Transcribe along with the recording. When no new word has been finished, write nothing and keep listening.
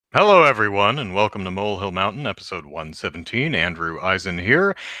Hello, everyone, and welcome to Molehill Mountain, episode 117. Andrew Eisen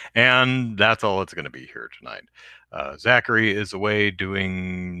here, and that's all it's going to be here tonight. Zachary is away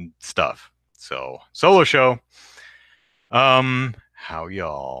doing stuff, so solo show. How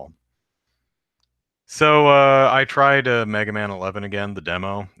y'all? So, I tried Mega Man 11 again, the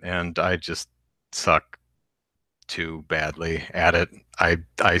demo, and I just suck too badly at it.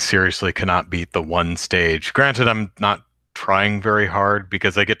 I seriously cannot beat the one stage. Granted, I'm not trying very hard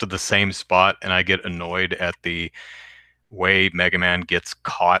because I get to the same spot and I get annoyed at the way Mega Man gets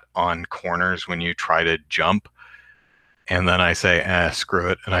caught on corners when you try to jump, and then I say, screw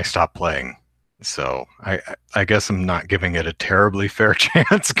it, and I stop playing. So I guess I'm not giving it a terribly fair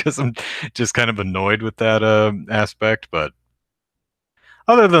chance because I'm just kind of annoyed with that aspect. But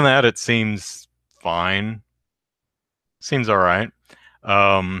other than that, it seems fine. Seems all right.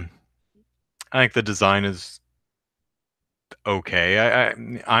 Um, I think the design is okay.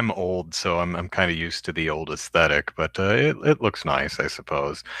 I'm old, so I'm kind of used to the old aesthetic, but it looks nice, I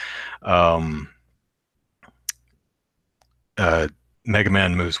suppose. Um, uh, Mega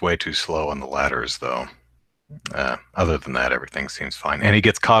Man moves way too slow on the ladders, though. Other than that, everything seems fine, and he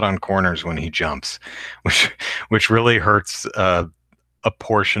gets caught on corners when he jumps, which which really hurts a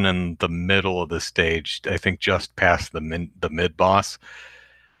portion in the middle of the stage. I think just past the mid boss.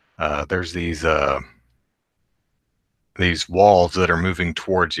 There's these walls that are moving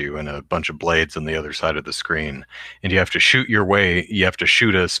towards you and a bunch of blades on the other side of the screen, and you have to shoot your way. You have to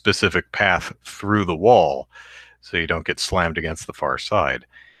shoot a specific path through the wall so you don't get slammed against the far side.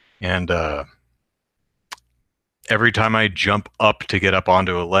 And every time I jump up to get up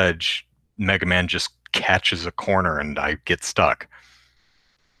onto a ledge, Mega Man just catches a corner and I get stuck.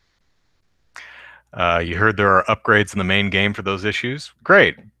 You heard there are upgrades in the main game for those issues.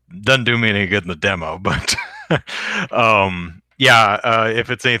 Great. Doesn't do me any good in the demo, but yeah, if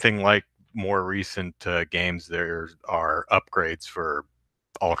it's anything like more recent games, there are upgrades for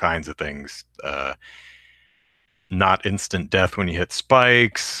all kinds of things. Not instant death when you hit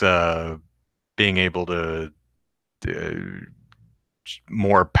spikes, being able to uh,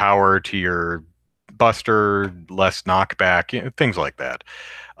 more power to your buster, less knockback, things like that.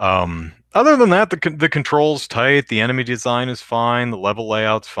 Other than that, the controls tight, the enemy design is fine, the level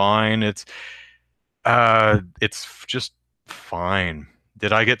layout's fine. It's just fine.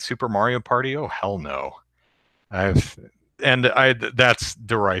 Did I get Super Mario Party? Oh hell no. I've and I That's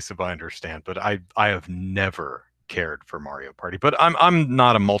derisive, I understand, but I have never cared for Mario Party. But I'm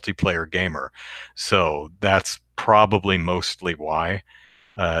not a multiplayer gamer, so that's probably mostly why.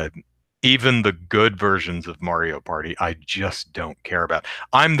 Uh, Even the good versions of Mario Party, I just don't care about.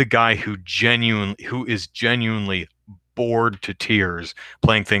 I'm the guy who is genuinely bored to tears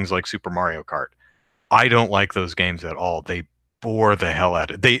playing things like Super Mario Kart. I don't like those games at all. They bore the hell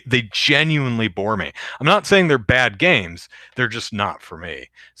out of it. They genuinely bore me. I'm not saying they're bad games. They're just not for me.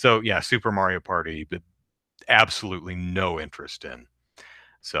 So yeah, Super Mario Party, but absolutely no interest in.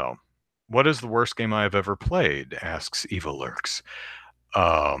 So, what is the worst game I have ever played? Asks Eva Lurks.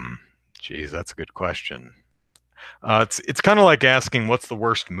 Um, Geez, that's a good question. It's kind of like asking what's the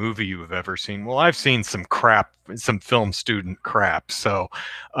worst movie you've ever seen. Well, I've seen some crap, some film student crap. So,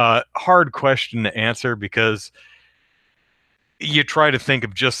 hard question to answer because you try to think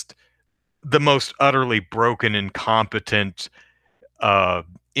of just the most utterly broken, incompetent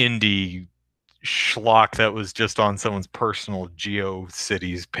indie schlock that was just on someone's personal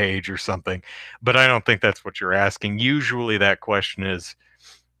GeoCities page or something. But I don't think that's what you're asking. Usually, that question is,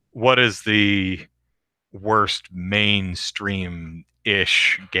 what is the worst mainstream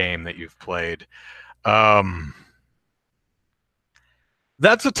ish game that you've played? Um,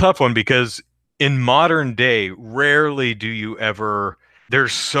 that's a tough one because in modern day, rarely do you ever.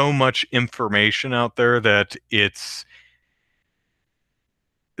 There's so much information out there that it's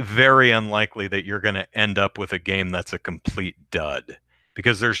very unlikely that you're going to end up with a game that's a complete dud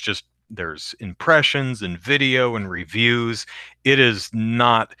because there's impressions and video and reviews. It is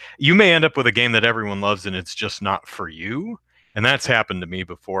not, you may end up with a game that everyone loves and it's just not for you. And that's happened to me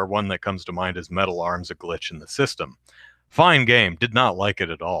before. One that comes to mind is Metal Arms: A Glitch in the System. Fine game, did not like it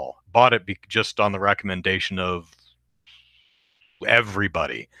at all. Bought it just on the recommendation of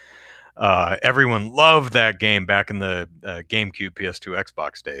everybody. Everyone loved that game back in the GameCube, PS2,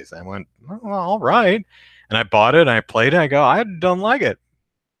 Xbox days. I went, well, all right, and I bought it. And I played it. I go, I don't like it.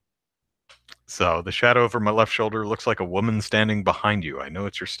 So the shadow over my left shoulder looks like a woman standing behind you. I know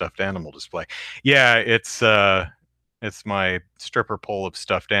it's your stuffed animal display. Yeah, it's my stripper pole of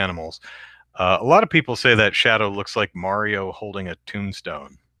stuffed animals. A lot of people say that shadow looks like Mario holding a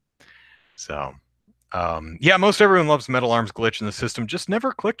tombstone. So Yeah, most everyone loves Metal Arms Glitch in the system. Just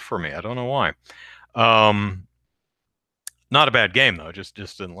never clicked for me. I don't know why. Um, Not a bad game though. Just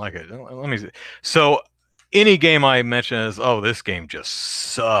didn't like it. Let me see. So any game I mention as, oh, this game just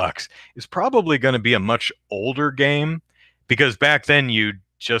sucks, is probably going to be a much older game, because back then you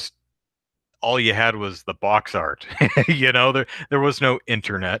just, all you had was the box art. There was no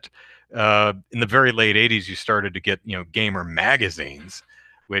internet. In the very late '80s, you started to get gamer magazines,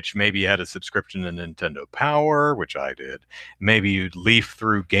 which maybe you had a subscription to Nintendo Power, which I did. Maybe you'd leaf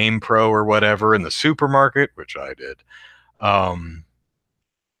through GamePro or whatever in the supermarket, which I did. Um,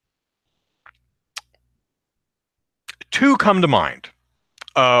 Two come to mind.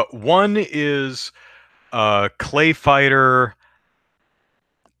 One is Clay Fighter.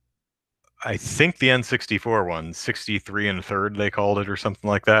 I think the N64 one, 63 and a third, they called it, or something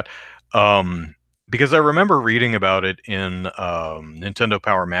like that. Um, because I remember reading about it in Nintendo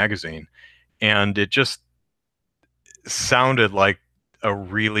Power magazine, and it just sounded like a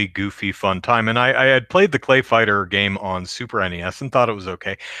really goofy, fun time. And I had played the Clay Fighter game on Super NES and thought it was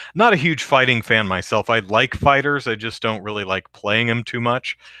okay. Not a huge fighting fan myself. I like fighters, I just don't really like playing them too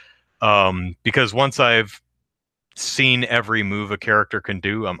much. Because once I've seen every move a character can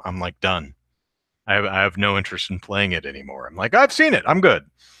do, I'm like done. I have no interest in playing it anymore. I'm like, I've seen it. I'm good.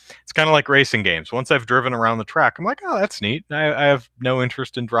 It's kind of like racing games. Once I've driven around the track, I'm like, oh, that's neat. I have no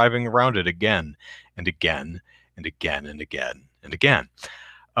interest in driving around it again and again and again and again and again.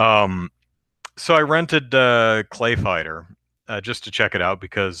 Um, so I rented Clay Fighter just to check it out,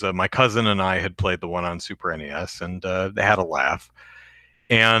 because my cousin and I had played the one on Super NES, and they had a laugh.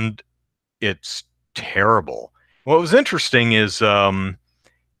 And it's terrible. What was interesting is Nintendo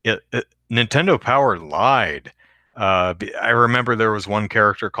Power lied. I remember there was one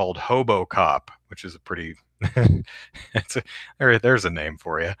character called Hobo Cop, which is a pretty there's a name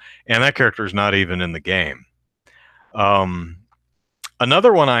for you, and that character is not even in the game. Um,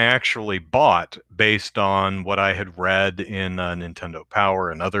 Another one I actually bought based on what I had read in Nintendo Power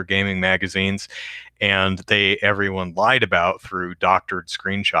and other gaming magazines, and everyone lied about through doctored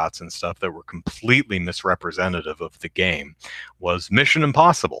screenshots and stuff that were completely misrepresentative of the game, was Mission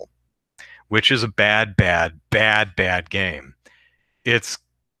Impossible, which is a bad, bad, bad, bad game. It's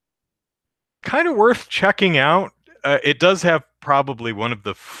kind of worth checking out. It does have probably one of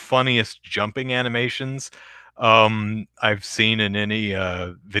the funniest jumping animations I've seen in any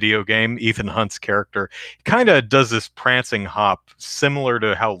video game. Ethan Hunt's character kind of does this prancing hop similar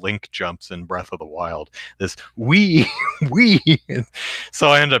to how Link jumps in Breath of the Wild. This wee wee. So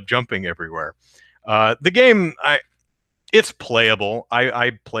I end up jumping everywhere. The game, it's playable.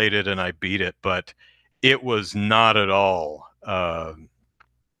 I played it and I beat it, but it was not at all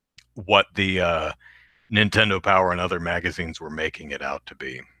what the Nintendo Power and other magazines were making it out to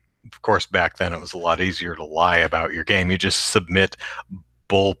be. Of course, back then it was a lot easier to lie about your game. You just submit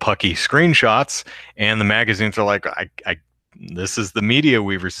bullpucky screenshots, and the magazines are like, this is the media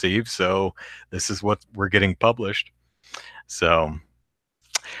we received, so this is what we're getting published. So,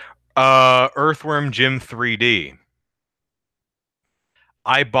 Earthworm Jim 3D.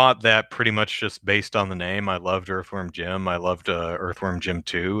 I bought that pretty much just based on the name. I loved Earthworm Jim. I loved Earthworm Jim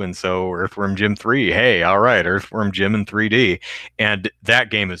 2, and so Earthworm Jim 3. Hey, all right, Earthworm Jim in 3D. And that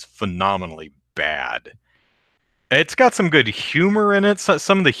game is phenomenally bad. It's got some good humor in it. So,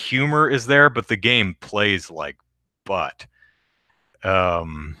 some of the humor is there, but the game plays like butt.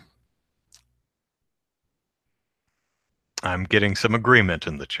 Um, I'm getting some agreement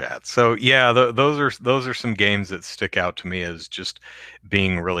in the chat. So yeah, those are some games that stick out to me as just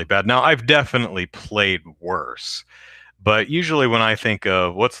being really bad. Now, I've definitely played worse, but usually when I think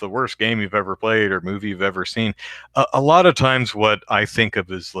of what's the worst game you've ever played or movie you've ever seen, a lot of times what I think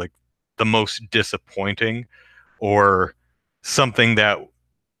of is like the most disappointing, or something that,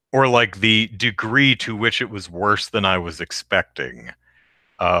 or like the degree to which it was worse than I was expecting.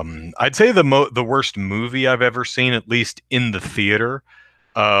 I'd say the worst movie I've ever seen, at least in the theater,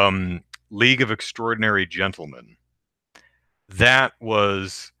 League of Extraordinary Gentlemen. That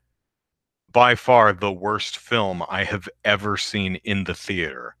was by far the worst film I have ever seen in the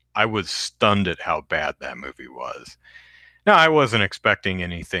theater. I was stunned at how bad that movie was. Now, I wasn't expecting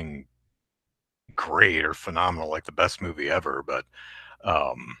anything great or phenomenal like the best movie ever, but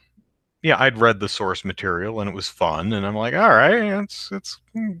um, yeah, I'd read the source material and it was fun, and I'm like, all right, it's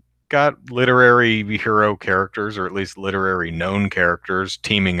got literary hero characters, or at least literary known characters,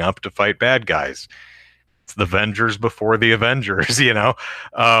 teaming up to fight bad guys. It's the Avengers before the Avengers, you know.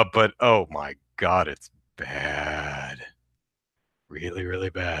 But oh my god, it's bad, really,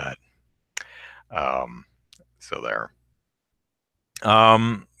 really bad. Um, so there.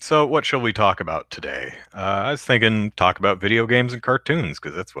 So what shall we talk about today? I was thinking talk about video games and cartoons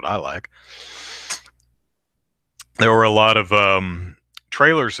because that's what I like. There were a lot of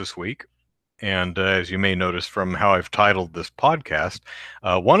trailers this week, and as you may notice from how I've titled this podcast,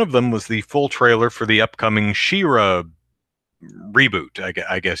 one of them was the full trailer for the upcoming She-Ra reboot,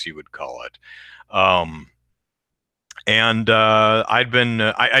 I guess you would call it. And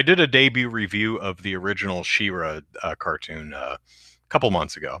I did a debut review of the original She-Ra cartoon a couple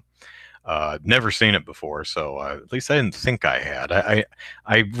months ago. Never seen it before, so at least I didn't think I had.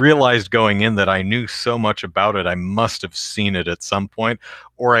 I realized going in that I knew so much about it, I must have seen it at some point,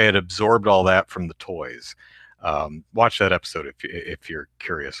 or I had absorbed all that from the toys. Watch that episode if you're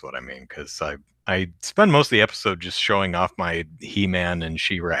curious what I mean, because I spend most of the episode just showing off my He-Man and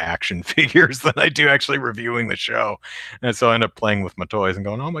She-Ra action figures than I do actually reviewing the show. And so I end up playing with my toys and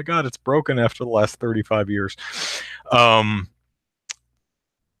going, oh my God, it's broken after the last 35 years.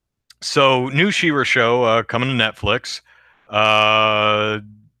 So new She-Ra show coming to Netflix. Uh,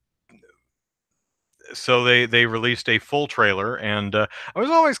 so they released a full trailer, and I was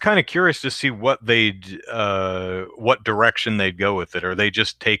always kind of curious to see what direction they'd go with it. Are they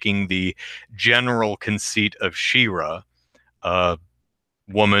just taking the general conceit of She-Ra, a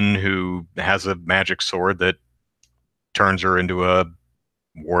woman who has a magic sword that turns her into a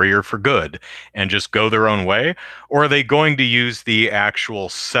warrior for good, and just go their own way? Or are they going to use the actual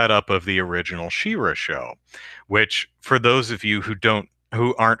setup of the original She-Ra show? Which, for those of you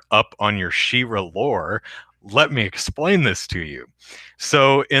who aren't up on your She-Ra lore, let me explain this to you.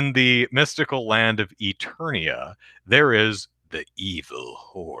 So, in the mystical land of Eternia, there is the evil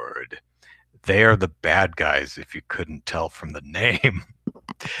horde. They are the bad guys, if you couldn't tell from the name.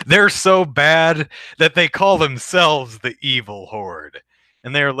 They're so bad that they call themselves the evil horde,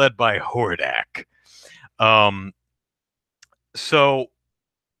 and they are led by Hordak. Um, so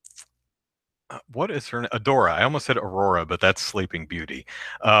what is her name? Adora. I almost said Aurora, but that's Sleeping Beauty.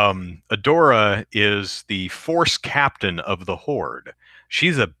 Adora is the force captain of the horde.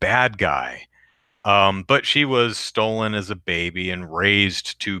 She's a bad guy. But she was stolen as a baby and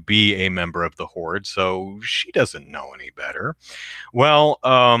raised to be a member of the horde, so she doesn't know any better. Well,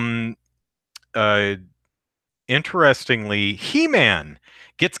 uh, interestingly, He-Man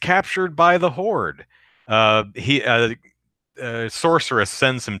gets captured by the horde. He Sorceress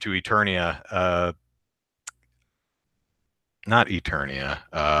sends him to Eternia, not Eternia,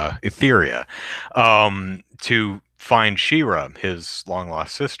 Etheria, to find She-Ra, his long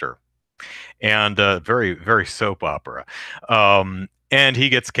lost sister, and very very soap opera. And he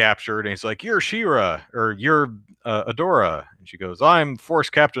gets captured, and he's like, "You're She-Ra, or you're Adora," and she goes, "I'm Force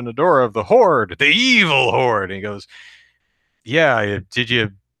Captain Adora of the Horde, the evil Horde." And he goes, "Yeah, did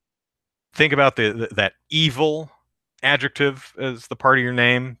you think about that evil adjective as the part of your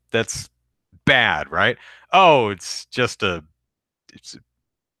name? That's bad, right? Oh, it's just a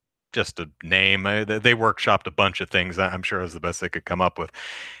name. They workshopped a bunch of things. I'm sure it was the best they could come up with."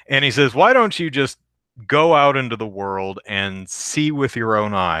 And he says, "Why don't you just go out into the world and see with your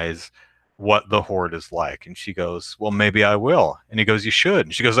own eyes what the horde is like?" And she goes, "Well, maybe I will." And he goes, "You should."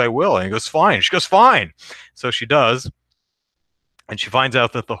 And she goes, "I will." And he goes, "Fine." She goes, "Fine." So she does, and she finds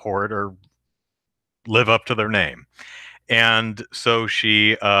out that the horde are live up to their name. And so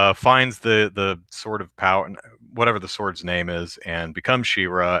she finds the sword of power, whatever the sword's name is, and becomes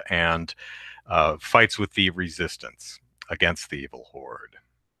She-Ra, and fights with the resistance against the evil horde.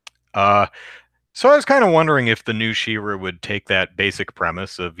 Uh, so I was kind of wondering if the new She-Ra would take that basic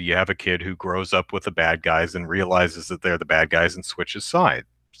premise of you have a kid who grows up with the bad guys and realizes that they're the bad guys and switches sides.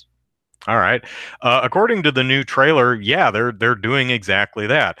 All right. According to the new trailer, yeah, they're doing exactly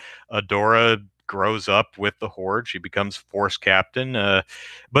that. Adora grows up with the Horde. She becomes Force Captain.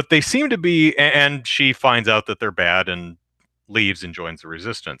 But they seem to be, and she finds out that they're bad and leaves and joins the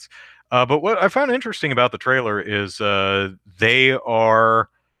Resistance. But what I found interesting about the trailer is they are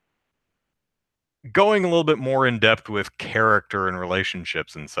going a little bit more in depth with character and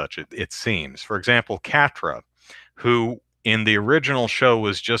relationships and such, it seems. For example, Catra, who in the original show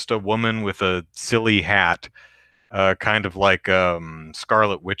was just a woman with a silly hat, kind of like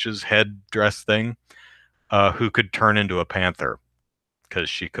Scarlet Witch's headdress thing, who could turn into a panther because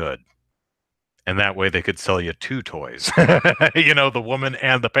she could. And that way they could sell you two toys, the woman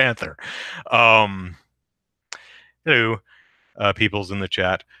and the panther. Um, Hello, people's in the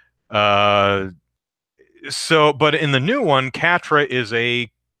chat. Uh, but in the new one, Catra is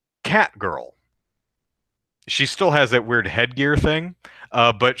a cat girl. She still has that weird headgear thing,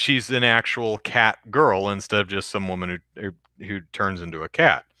 but she's an actual cat girl instead of just some woman who turns into a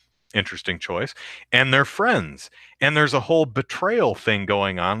cat. Interesting choice. And they're friends. And there's a whole betrayal thing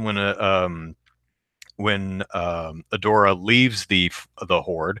going on when Adora leaves the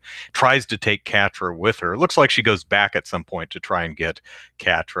Horde, tries to take Catra with her. It looks like she goes back at some point to try and get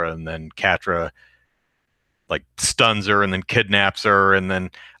Catra, and then Catra like stuns her and then kidnaps her, and then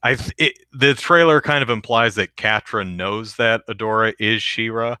the trailer kind of implies that Catra knows that Adora is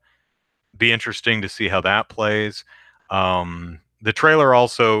She-Ra. Be interesting to see how that plays. The trailer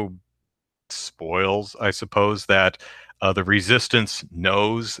also spoils, I suppose, that the Resistance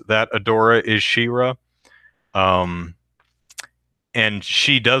knows that Adora is She-Ra. Um, and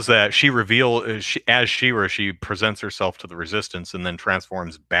she does that. She as She-Ra, she presents herself to the Resistance and then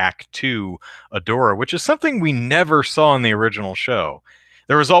transforms back to Adora, which is something we never saw in the original show.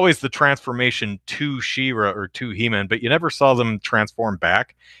 There was always the transformation to She-Ra or to He-Man, but you never saw them transform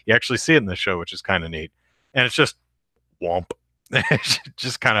back. You actually see it in the show, which is kind of neat. And it's just womp.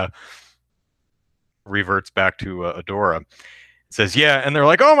 Just kind of reverts back to Adora. It says, yeah, and they're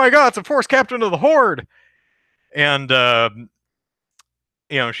like, oh my god, it's a Force Captain of the Horde. And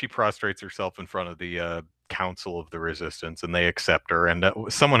she prostrates herself in front of the Council of the Resistance, and they accept her. And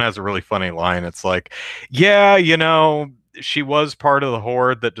someone has a really funny line. It's like, yeah, she was part of the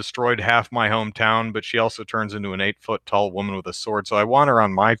Horde that destroyed half my hometown, but she also turns into an 8-foot tall woman with a sword, so I want her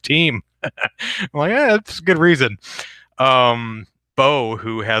on my team. I'm like, yeah, that's a good reason. Bo,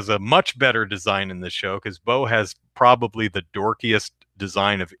 who has a much better design in this show, because Bo has probably the dorkiest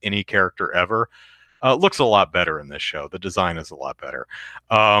design of any character ever. Looks a lot better in this show. The design is a lot better.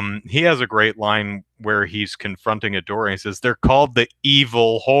 He has a great line where he's confronting Adora. And he says, they're called the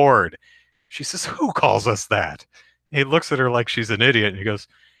Evil Horde. She says, who calls us that? He looks at her like she's an idiot. And he goes,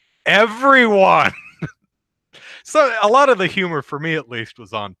 everyone. So a lot of the humor, for me at least,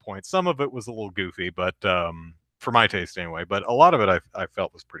 was on point. Some of it was a little goofy, but for my taste anyway. But a lot of it I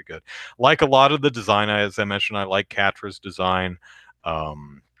felt was pretty good. Like a lot of the design, as I mentioned, I like Catra's design.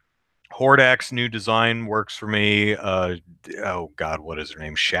 Hordak's new design works for me. Oh God, what is her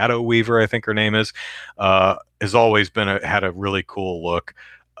name? Shadow Weaver, I think her name is. Has always had a really cool look.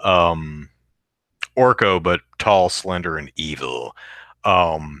 Orko, but tall, slender, and evil.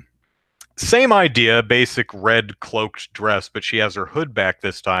 Same idea, basic red cloaked dress, but she has her hood back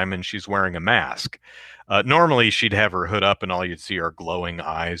this time, and she's wearing a mask. Normally, she'd have her hood up, and all you'd see are glowing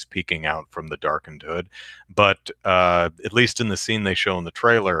eyes peeking out from the darkened hood. But at least in the scene they show in the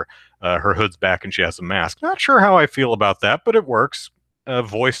trailer, her hood's back and she has a mask. Not sure how I feel about that, but it works.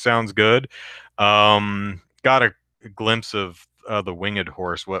 Voice sounds good. Got a glimpse of the winged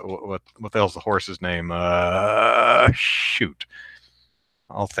horse. What the hell's the horse's name? Shoot,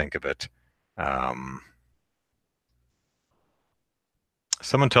 I'll think of it.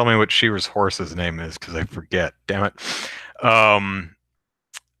 Someone tell me what She-Ra's horse's name is, because I forget. Damn it.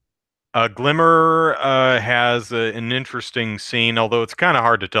 Glimmer has an interesting scene, although it's kind of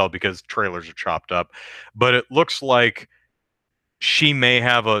hard to tell because trailers are chopped up. But it looks like she may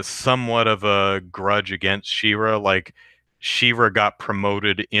have a somewhat of a grudge against She-Ra. Like, She-Ra got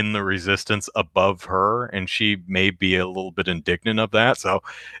promoted in the Resistance above her, and she may be a little bit indignant of that. So,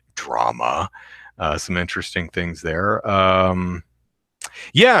 drama. Some interesting things there.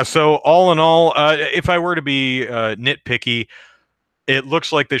 Yeah, so all in all, if I were to be nitpicky, it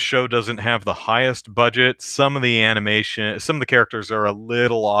looks like this show doesn't have the highest budget. Some of the animation, some of the characters are a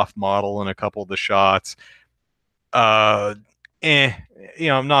little off model in a couple of the shots. Not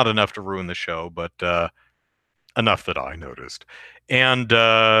enough to ruin the show, but enough that I noticed. And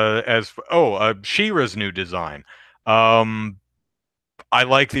She-Ra's new design. I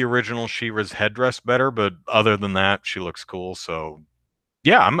like the original She-Ra's headdress better, but other than that, she looks cool. So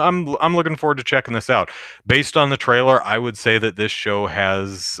yeah, I'm looking forward to checking this out. Based on the trailer, I would say that this show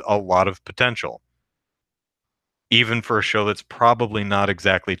has a lot of potential, even for a show that's probably not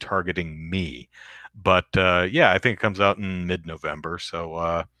exactly targeting me. But yeah, I think it comes out in mid-November,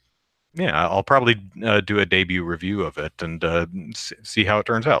 so yeah, I'll probably do a debut review of it and see how it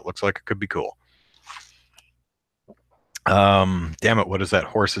turns out. Looks like it could be cool. Damn it, what is that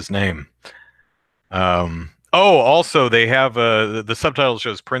horse's name? Also, they have the subtitle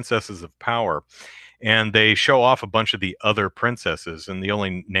shows Princesses of Power, and they show off a bunch of the other princesses, and the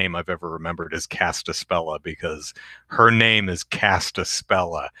only name I've ever remembered is Castaspella, because her name is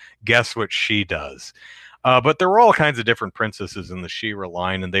Castaspella. Guess what she does? But there were all kinds of different princesses in the She-Ra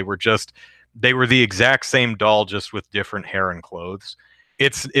line, and they were the exact same doll, just with different hair and clothes.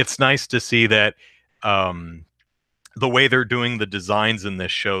 It's nice to see that the way they're doing the designs in this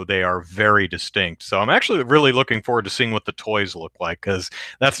show, they are very distinct. So I'm actually really looking forward to seeing what the toys look like, because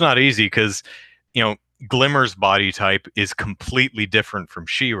that's not easy, because Glimmer's body type is completely different from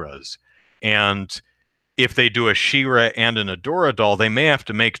She-Ra's. And if they do a She-Ra and an Adora doll, they may have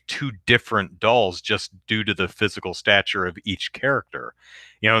to make two different dolls just due to the physical stature of each character.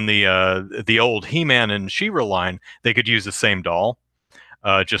 In the old He-Man and She-Ra line, they could use the same doll,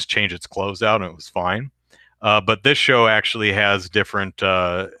 just change its clothes out, and it was fine. But this show actually has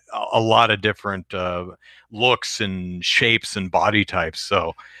a lot of different looks and shapes and body types.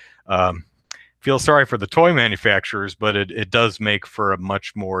 So, um, feel sorry for the toy manufacturers, but it does make for a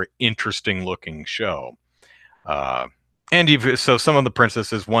much more interesting looking show. Uh, so some of the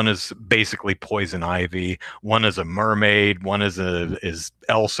princesses, one is basically Poison Ivy, one is a mermaid, one is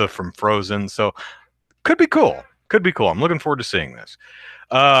Elsa from Frozen. So could be cool. Could be cool. I'm looking forward to seeing this.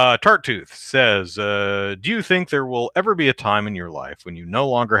 Tarttooth says, do you think there will ever be a time in your life when you no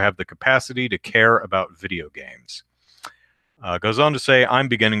longer have the capacity to care about video games? Goes on to say, I'm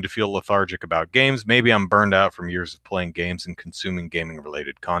beginning to feel lethargic about games. Maybe I'm burned out from years of playing games and consuming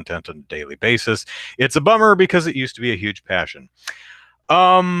gaming-related content on a daily basis. It's a bummer because it used to be a huge passion. Do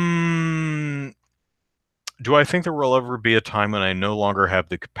I think there will ever be a time when I no longer have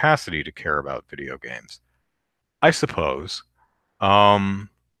the capacity to care about video games? I suppose.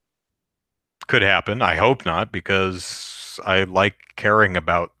 Could happen. I hope not, because I like caring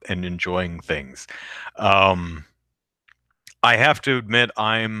about and enjoying things. I have to admit,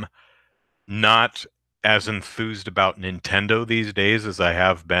 I'm not as enthused about Nintendo these days as I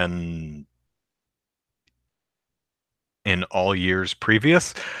have been in all years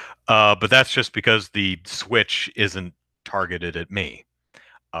previous. But that's just because the Switch isn't targeted at me.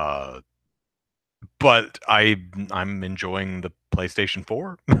 Uh, but I'm enjoying the PlayStation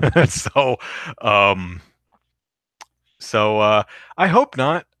 4. so um, so I hope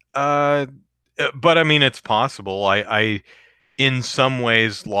not. Uh, but I mean, it's possible. I in some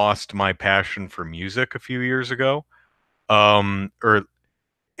ways lost my passion for music a few years ago. Or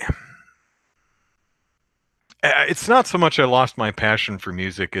it's not so much I lost my passion for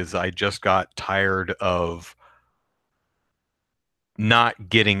music as I just got tired of not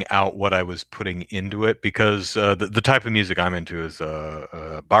getting out what I was putting into it, because the type of music I'm into is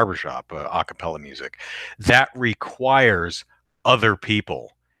barbershop, a cappella music. That requires other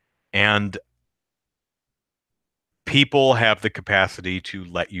people, and people have the capacity to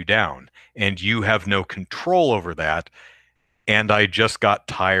let you down, and you have no control over that. And I just got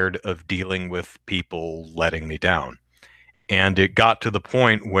tired of dealing with people letting me down. And it got to the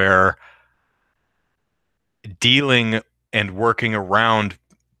point where dealing and working around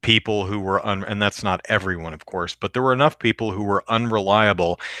people who were and that's not everyone, of course, but there were enough people who were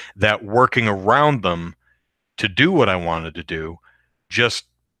unreliable that working around them to do what I wanted to do just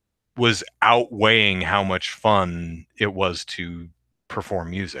was outweighing how much fun it was to perform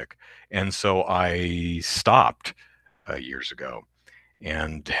music. And so I stopped years ago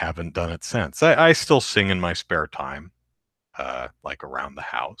and haven't done it since. I still sing in my spare time, like around the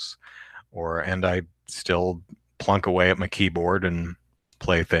house, and I still plunk away at my keyboard and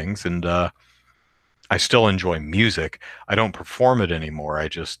play things, and I still enjoy music. I don't perform it anymore. I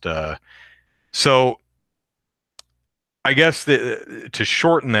just so I guess to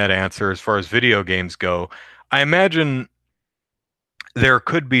shorten that answer, as far as video games go, I imagine there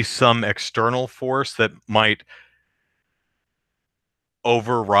could be some external force that might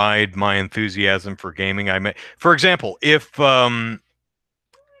override my enthusiasm for gaming. For example, if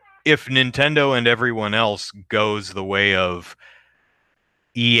Nintendo and everyone else goes the way of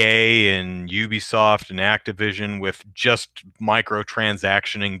EA and Ubisoft and Activision with just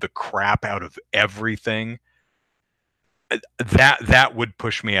microtransactioning the crap out of everything, that would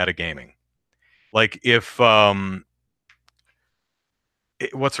push me out of gaming. Like if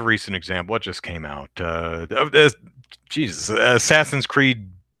what's a recent example? What just came out? Jesus, Assassin's Creed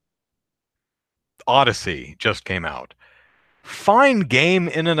Odyssey just came out. Fine game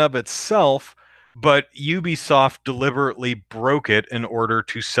in and of itself, but Ubisoft deliberately broke it in order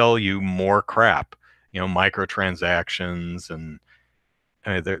to sell you more crap. Microtransactions, and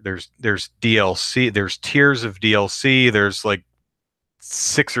there's DLC, there's tiers of DLC, there's like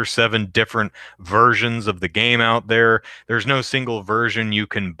 6 or 7 different versions of the game out there. There's no single version you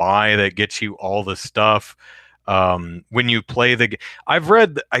can buy that gets you all the stuff. When you play the game, I've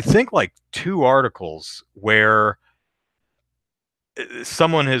read, I think, like 2 articles where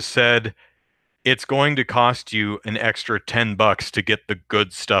someone has said it's going to cost you an extra $10 to get the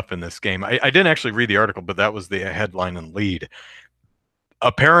good stuff in this game. I didn't actually read the article, but that was the headline and lead.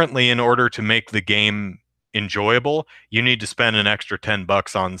 Apparently, in order to make the game enjoyable, you need to spend an extra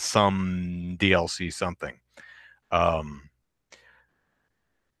 $10 on some DLC something.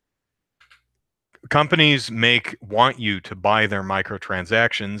 companies want you to buy their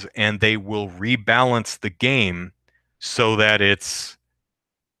microtransactions, and they will rebalance the game so that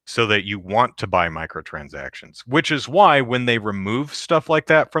you want to buy microtransactions, which is why when they remove stuff like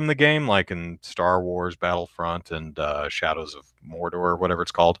that from the game, like in Star Wars Battlefront and Shadows of Mordor, or whatever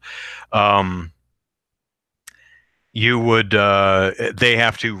it's called, um, they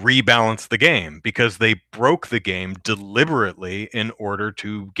have to rebalance the game because they broke the game deliberately in order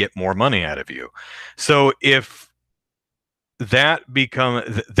to get more money out of you. So if that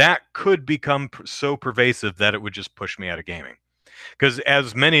could become so pervasive that it would just push me out of gaming. Because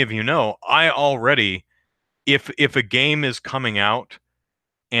as many of you know, I already, if a game is coming out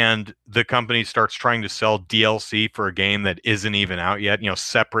and the company starts trying to sell DLC for a game that isn't even out yet,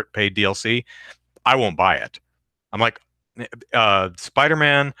 separate paid DLC, I won't buy it. I'm like,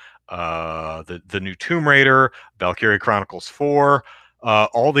 Spider-Man, the new Tomb Raider, Valkyria Chronicles 4,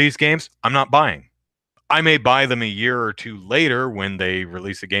 all these games, I'm not buying. I may buy them a year or two later when they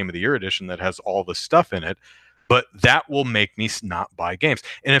release a Game of the Year edition that has all the stuff in it, but that will make me not buy games.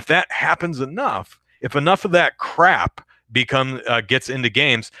 And if that happens enough, if enough of that crap gets into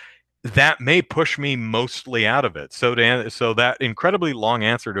games, that may push me mostly out of it. So that incredibly long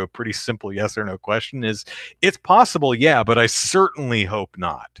answer to a pretty simple yes or no question is, it's possible, yeah, but I certainly hope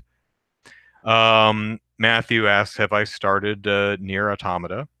not. Matthew asks, have I started Nier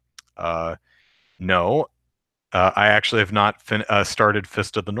Automata? No. I actually have not started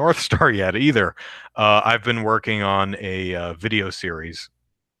Fist of the North Star yet either. I've been working on a video series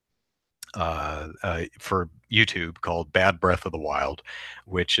for YouTube called Bad Breath of the Wild,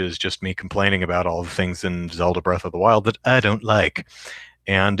 which is just me complaining about all the things in Zelda Breath of the Wild that I don't like.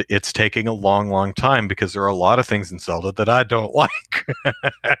 And it's taking a long, long time because there are a lot of things in Zelda that I don't like.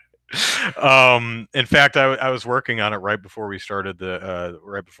 In fact, I was working on it right before I started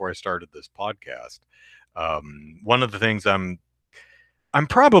this podcast. One of the things I'm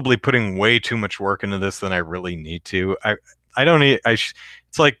probably putting way too much work into this than I really need to. I don't need. It's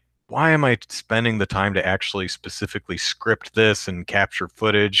like, why am I spending the time to actually specifically script this and capture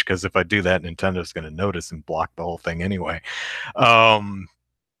footage? Because if I do that, Nintendo's going to notice and block the whole thing anyway.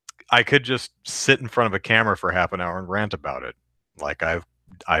 I could just sit in front of a camera for half an hour and rant about it, like I've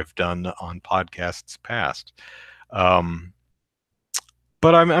done on podcasts past.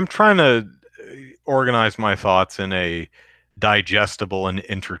 But I'm trying to organize my thoughts in a digestible and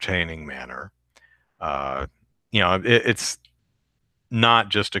entertaining manner. It's not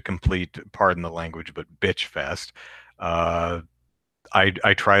just a complete, pardon the language, but bitch fest. I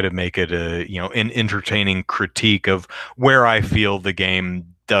try to make it an entertaining critique of where I feel the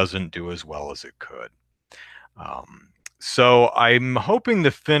game doesn't do as well as it could. So I'm hoping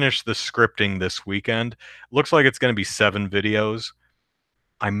to finish the scripting this weekend. Looks like it's going to be 7 videos.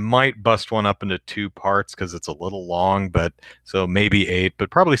 I might bust one up into 2 parts because it's a little long, but so maybe 8,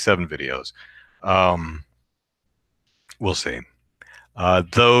 but probably 7 videos. We'll see.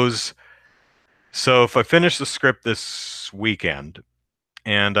 So if I finish the script this weekend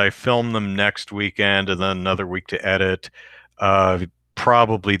and I film them next weekend and then another week to edit,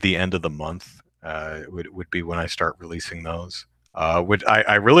 probably the end of the month would be when I start releasing those.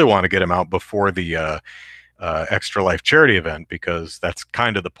 I really want to get them out before the Extra Life charity event, because that's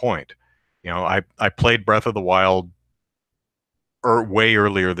kind of the point. I played Breath of the Wild way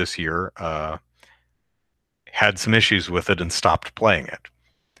earlier this year, had some issues with it and stopped playing it.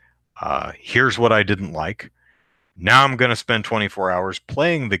 Here's what I didn't like. Now I'm going to spend 24 hours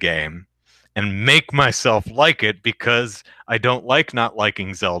playing the game and make myself like it, because I don't like not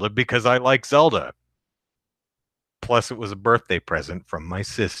liking Zelda, because I like Zelda. Plus, it was a birthday present from my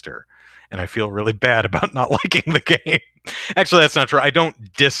sister, and I feel really bad about not liking the game. Actually, that's not true. I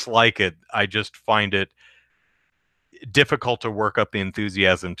don't dislike it. I just find it difficult to work up the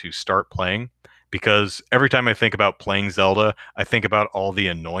enthusiasm to start playing, because every time I think about playing Zelda, I think about all the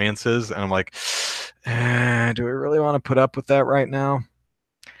annoyances, and I'm like, do I really want to put up with that right now?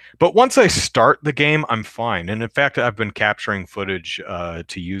 But once I start the game, I'm fine. And in fact, I've been capturing footage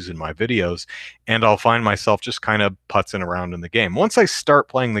to use in my videos, and I'll find myself just kind of putzing around in the game. Once I start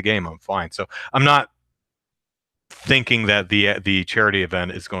playing the game, I'm fine. So I'm not thinking that the charity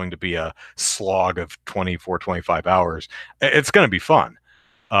event is going to be a slog of 24, 25 hours. It's going to be fun.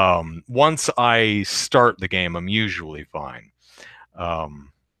 Once I start the game, I'm usually fine.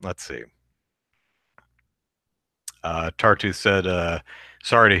 Let's see. Tartu said,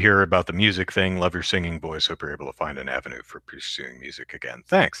 sorry to hear about the music thing. Love your singing voice. Hope you're able to find an avenue for pursuing music again.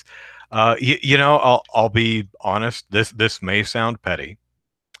 Thanks. I'll be honest. This may sound petty,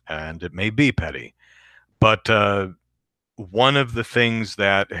 and it may be petty, but one of the things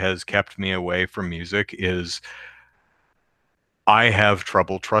that has kept me away from music is I have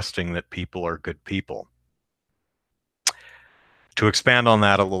trouble trusting that people are good people. To expand on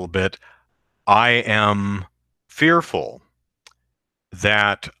that a little bit, I am fearful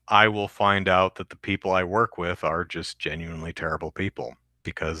that I will find out that the people I work with are just genuinely terrible people,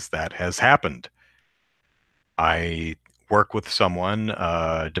 because that has happened. I work with someone,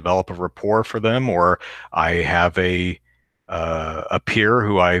 develop a rapport for them, or I have a peer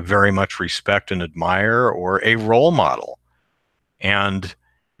who I very much respect and admire, or a role model, and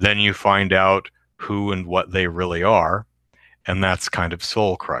then you find out who and what they really are, and that's kind of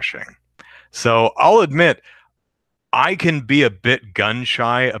soul crushing. So I'll admit I can be a bit gun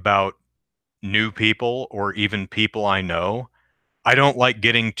shy about new people or even people I know. I don't like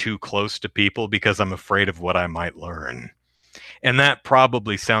getting too close to people because I'm afraid of what I might learn. And that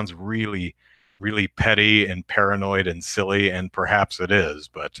probably sounds really, really petty and paranoid and silly, and perhaps it is,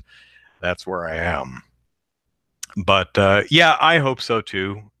 but that's where I am. But yeah, I hope so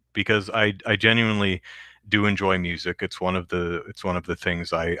too, because I genuinely do enjoy music. It's one of the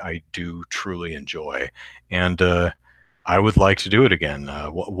things I do truly enjoy, and I would like to do it again.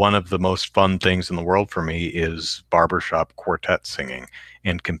 One of the most fun things in the world for me is barbershop quartet singing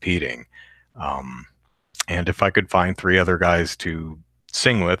and competing. Um, and if I could find three other guys to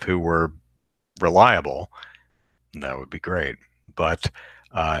sing with who were reliable, that would be great. But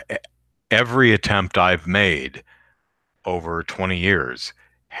every attempt I've made over 20 years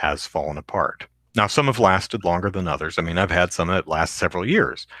has fallen apart. Now, some have lasted longer than others. I mean, I've had some that last several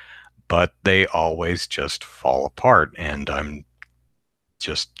years, but they always just fall apart, and I'm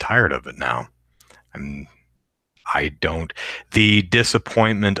just tired of it now. I'm, I don't, the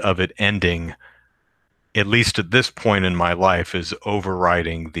disappointment of it ending, at least at this point in my life, is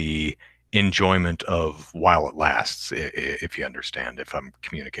overriding the enjoyment of while it lasts, if you understand, if I'm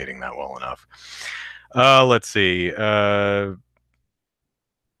communicating that well enough. Let's see.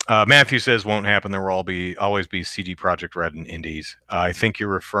 Matthew says won't happen. There will always be CD Project Red and indies. I think you're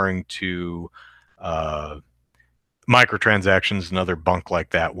referring to uh, microtransactions and other bunk like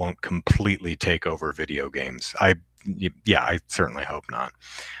that won't completely take over video games. Yeah, I certainly hope not.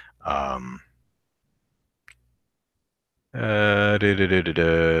 Um, uh, da, da, da, da,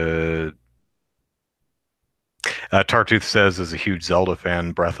 da. Tartooth says, as a huge Zelda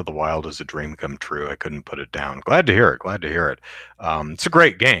fan, Breath of the Wild is a dream come true. I couldn't put it down. Glad to hear it. Glad to hear it. It's a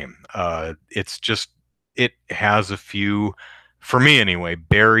great game. It's just, it has a few, for me anyway,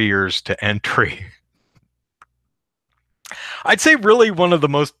 barriers to entry. I'd say really one of the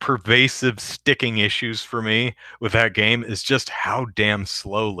most pervasive sticking issues for me with that game is just how damn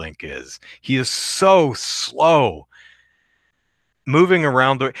slow Link is. He is so slow moving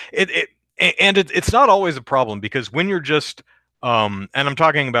around it's not always a problem, because when you're just and I'm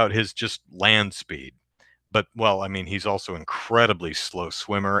talking about his just land speed, but well, I mean, he's also incredibly slow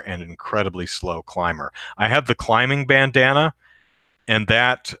swimmer and incredibly slow climber. I have the climbing bandana, and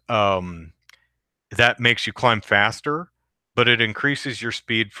that makes you climb faster, but it increases your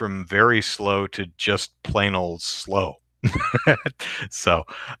speed from very slow to just plain old slow. So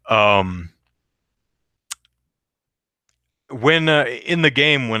um when in the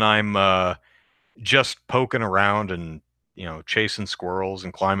game, when I'm just poking around and chasing squirrels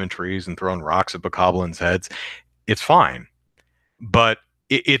and climbing trees and throwing rocks at bokoblins' heads, it's fine. But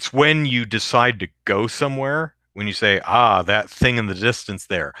it's when you decide to go somewhere, when you say, ah, that thing in the distance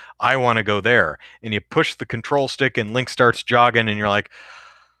there, I want to go there, and you push the control stick and Link starts jogging, and you're like,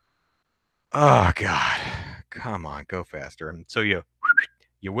 oh god, come on, go faster. And so you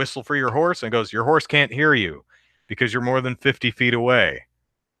whistle for your horse, and it goes, your horse can't hear you because you're more than 50 feet away.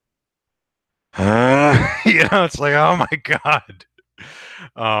 It's like, oh my god.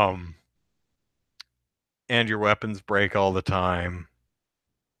 Um, and your weapons break all the time,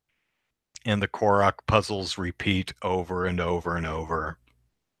 and the Korok puzzles repeat over and over and over.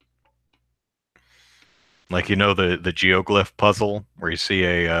 Like, the geoglyph puzzle where you see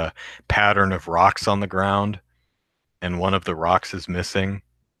a pattern of rocks on the ground, and one of the rocks is missing,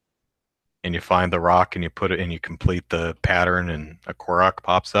 and you find the rock and you put it and you complete the pattern, and a Korok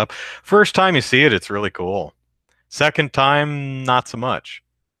pops up. First time you see it, it's really cool. Second time, not so much.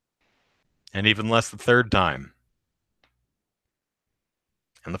 And even less the third time.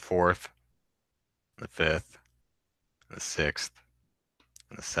 And the fourth, the fifth, the sixth,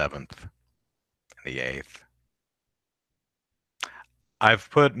 and the seventh, and the eighth. I've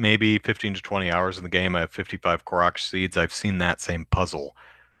put maybe 15 to 20 hours in the game. I have 55 Korok seeds. I've seen that same puzzle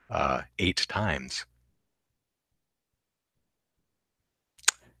 8 times.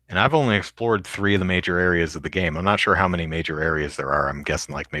 And I've only explored 3 of the major areas of the game. I'm not sure how many major areas there are. I'm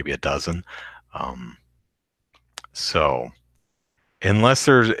guessing like maybe a dozen. Um, so unless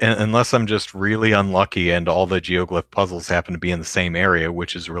I'm just really unlucky and all the geoglyph puzzles happen to be in the same area,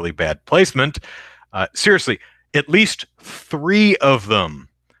 which is really bad placement. Seriously, at least 3 of them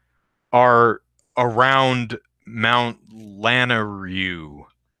are around Mount Lanayru,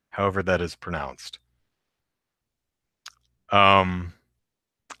 however that is pronounced.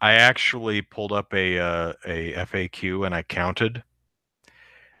 I actually pulled up a FAQ and I counted.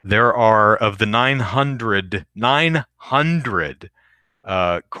 There are, of the 900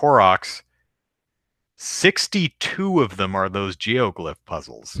 Koroks, 62 of them are those geoglyph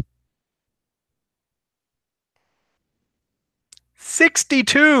puzzles.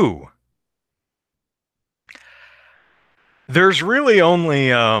 62. There's really only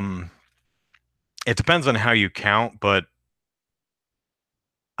it depends on how you count, but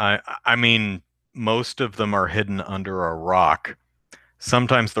I mean most of them are hidden under a rock.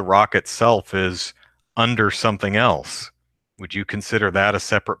 Sometimes the rock itself is under something else. Would you consider that a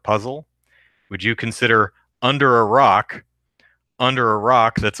separate puzzle? Would you consider under a rock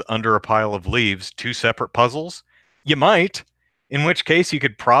that's under a pile of leaves 2 separate puzzles? You might. In which case, you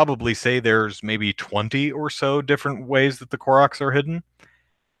could probably say there's maybe 20 or so different ways that the Koroks are hidden.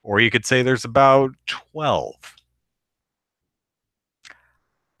 Or you could say there's about 12.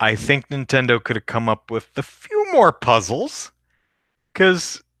 I think Nintendo could have come up with a few more puzzles.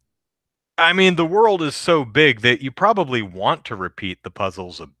 Because, I mean, the world is so big that you probably want to repeat the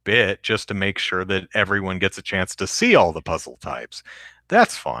puzzles a bit just to make sure that everyone gets a chance to see all the puzzle types.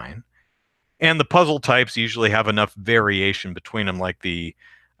 That's fine. And the puzzle types usually have enough variation between them, like the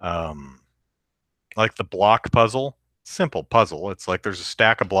block puzzle. Simple puzzle. It's like there's a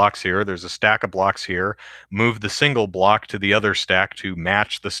stack of blocks here, there's a stack of blocks here. Move the single block to the other stack to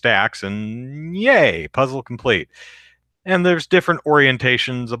match the stacks, and yay, puzzle complete. And there's different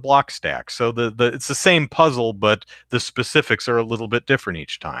orientations of block stacks. So it's the same puzzle, but the specifics are a little bit different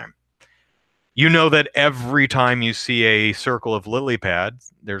each time. You know that every time you see a circle of lily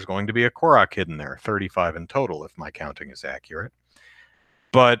pads, there's going to be a Korok hidden there, 35 in total, if my counting is accurate.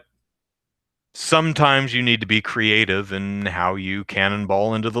 But sometimes you need to be creative in how you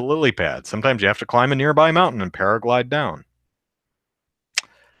cannonball into the lily pad. Sometimes you have to climb a nearby mountain and paraglide down.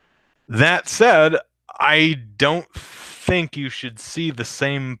 That said, I don't think you should see the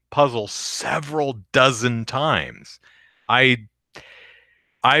same puzzle several dozen times.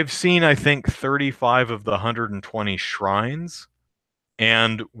 I've seen, I think, 35 of the 120 shrines,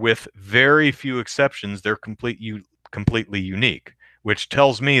 and with very few exceptions, they're completely unique, which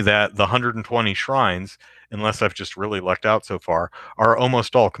tells me that the 120 shrines, unless I've just really lucked out so far, are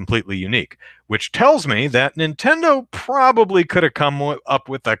almost all completely unique, which tells me that Nintendo probably could have come up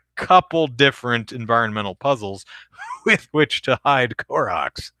with a couple different environmental puzzles with which to hide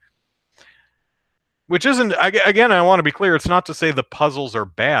Koroks. Which isn't, again, I want to be clear, it's not to say the puzzles are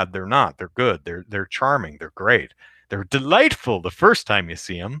bad. They're not. They're good. They're charming. They're great. They're delightful the first time you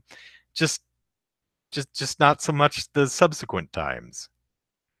see them. Just not so much the subsequent times.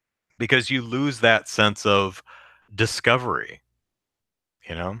 Because you lose that sense of discovery.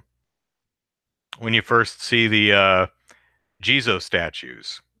 You know? When you first see the Jizo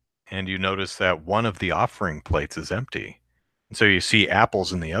statues, and you notice that one of the offering plates is empty. And so you see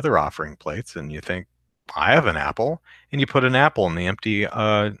apples in the other offering plates, and you think, I have an apple, and you put an apple in the empty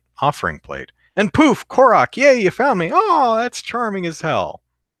offering plate. And poof, Korok, yay, you found me. Oh, that's charming as hell.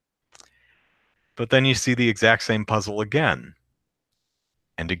 But then you see the exact same puzzle again.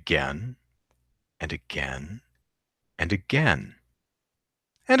 And again. And again. And again.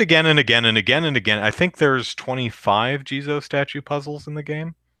 And again and again and again and again. I think there's 25 Jizo statue puzzles in the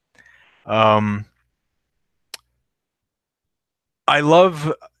game. I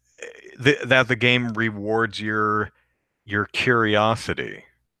love that the game rewards your curiosity.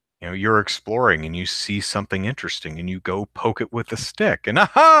 You know, you're exploring and you see something interesting and you go poke it with a stick. And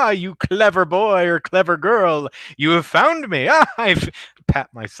aha, you clever boy or clever girl, you have found me. Ah, I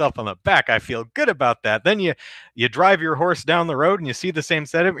pat myself on the back. I feel good about that. Then you drive your horse down the road and you see the same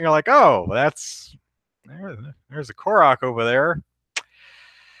setup and you're like, oh, there's a Korok over there.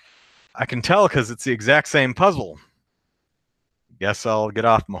 I can tell because it's the exact same puzzle. Guess I'll get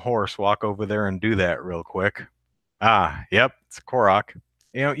off my horse, walk over there and do that real quick. Ah, yep, it's a Korok.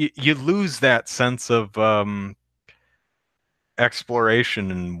 You know, you lose that sense of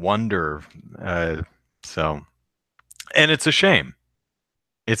exploration and wonder. So, and it's a shame.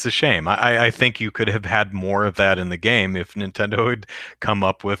 It's a shame. I think you could have had more of that in the game if Nintendo had come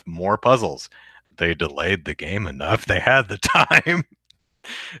up with more puzzles. They delayed the game enough. They had the time.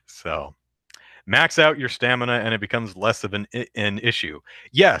 So max out your stamina and it becomes less of an issue.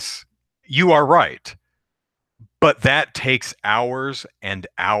 Yes, you are right. But that takes hours and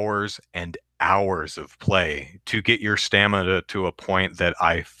hours and hours of play to get your stamina to a point that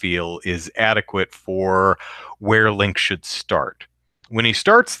I feel is adequate for where Link should start. When he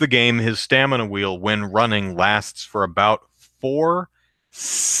starts the game, his stamina wheel, when running, lasts for about 4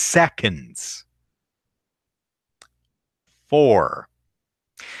 seconds. 4.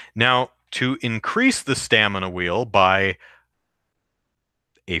 Now, to increase the stamina wheel by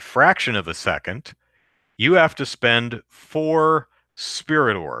a fraction of a second, you have to spend 4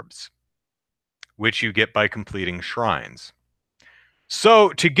 spirit orbs, which you get by completing shrines. So,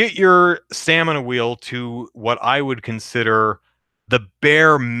 to get your stamina wheel to what I would consider the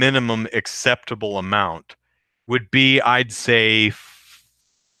bare minimum acceptable amount would be, I'd say,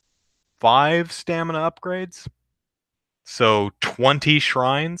 5 stamina upgrades. So 20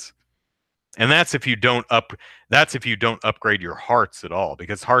 shrines. And that's if you don't upgrade your hearts at all,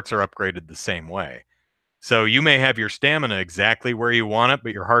 because hearts are upgraded the same way. So you may have your stamina exactly where you want it,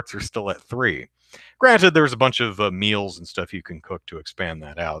 but your hearts are still at 3. Granted, there's a bunch of meals and stuff you can cook to expand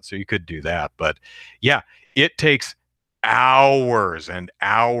that out, so you could do that. But yeah, it takes hours and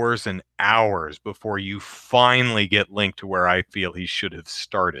hours and hours before you finally get Link to where I feel he should have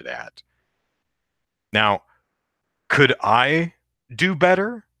started at. Now, could I do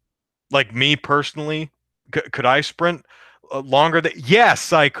better? Like me personally, could I sprint longer than?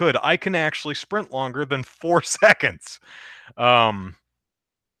 Yes, I could. I can actually sprint longer than 4 seconds. Um,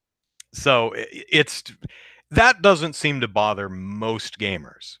 so it's that doesn't seem to bother most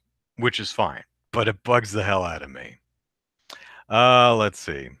gamers, which is fine, but it bugs the hell out of me. Let's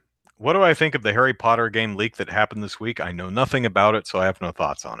see. What do I think of the Harry Potter game leak that happened this week? I know nothing about it, so I have no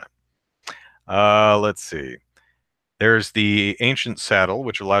thoughts on it. Let's see. There's the Ancient Saddle,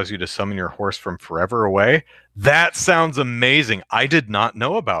 which allows you to summon your horse from forever away. That sounds amazing. I did not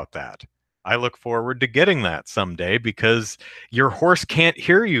know about that. I look forward to getting that someday because your horse can't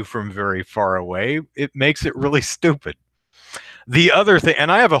hear you from very far away. It makes it really stupid. The other thing,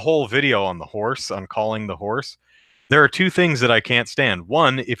 and I have a whole video on the horse, on calling the horse. There are 2 things that I can't stand.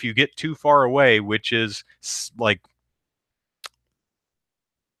 One, if you get too far away, which is like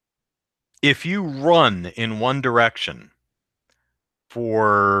if you run in one direction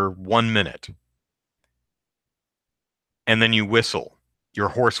for 1 minute and then you whistle, your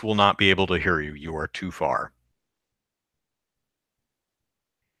horse will not be able to hear you. You are too far.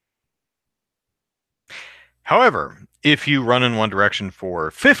 However, if you run in one direction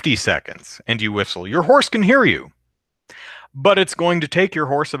for 50 seconds and you whistle, your horse can hear you. But it's going to take your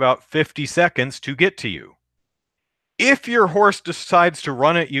horse about 50 seconds to get to you. If your horse decides to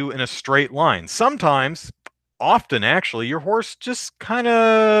run at you in a straight line, sometimes, often actually, your horse just kind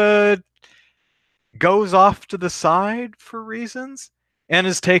of goes off to the side for reasons and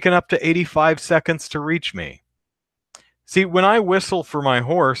is taken up to 85 seconds to reach me. See, when I whistle for my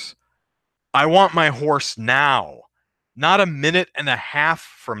horse, I want my horse now, not a minute and a half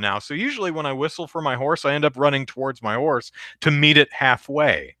from now. So usually when I whistle for my horse, I end up running towards my horse to meet it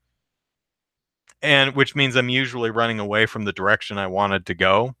halfway. And which means I'm usually running away from the direction I wanted to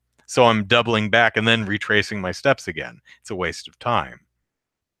go. So I'm doubling back and then retracing my steps again. It's a waste of time.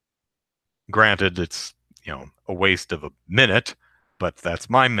 Granted, it's, a waste of a minute, but that's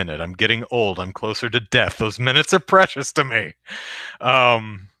my minute. I'm getting old. I'm closer to death. Those minutes are precious to me.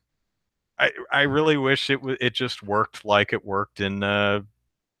 I really wish it just worked like it worked in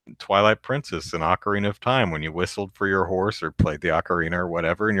Twilight Princess and Ocarina of Time when you whistled for your horse or played the ocarina or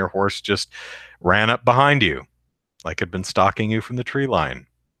whatever, and your horse just ran up behind you like it'd been stalking you from the tree line.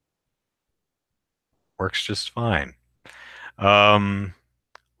 Works just fine.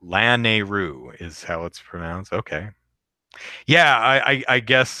 Laneru is how it's pronounced. Okay. Yeah, I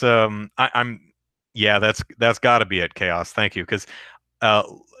guess I'm yeah, that's got to be it, Chaos. Thank you, because uh,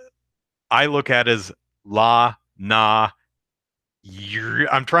 I look at it as la na.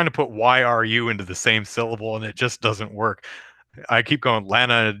 I'm trying to put YRU into the same syllable, and it just doesn't work. I keep going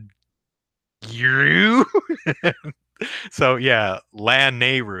Lana you. So yeah,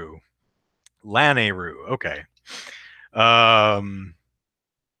 Laneru. Laneru. Okay.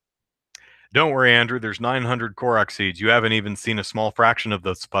 Don't worry, Andrew. There's 900 Korok seeds. You haven't even seen a small fraction of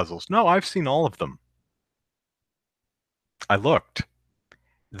those puzzles. No, I've seen all of them. I looked.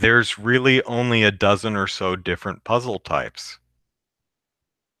 There's really only a dozen or so different puzzle types.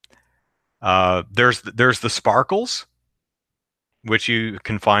 There's the sparkles, which you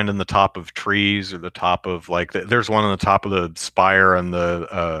can find in the top of trees or the top of there's one on the top of the spire and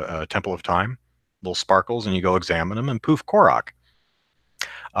the Temple of Time, little sparkles, and you go examine them, and poof, Korok.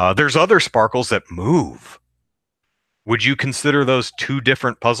 There's other sparkles that move. Would you consider those two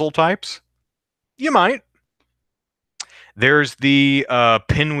different puzzle types? You might. There's the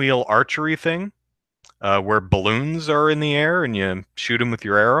pinwheel archery thing, where balloons are in the air and you shoot them with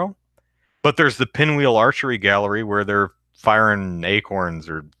your arrow. But there's the pinwheel archery gallery where they're firing acorns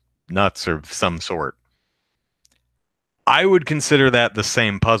or nuts of some sort. I would consider that the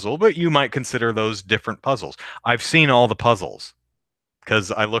same puzzle, but you might consider those different puzzles. I've seen all the puzzles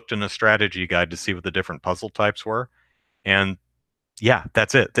because I looked in a strategy guide to see what the different puzzle types were. And yeah,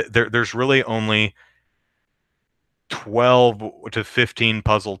 that's it. There's really only 12 to 15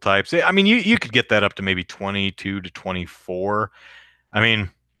 puzzle types. I mean, you could get that up to maybe 22 to 24. I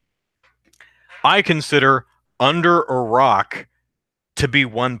mean, I consider under a rock to be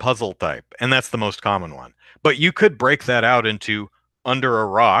one puzzle type, and that's the most common one. But you could break that out into under a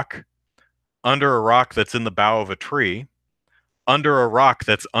rock that's in the bough of a tree, under a rock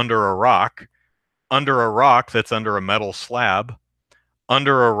that's under a rock, under a rock that's under a metal slab,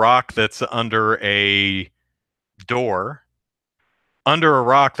 under a rock that's under a door, under a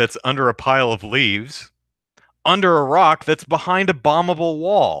rock that's under a pile of leaves, under a rock that's behind a bombable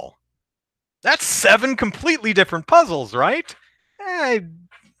wall. That's 7 completely different puzzles, right?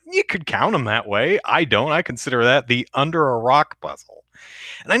 You could count them that way. I don't. I consider that the under a rock puzzle.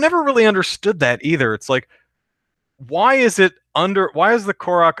 And I never really understood that either. It's like, why is the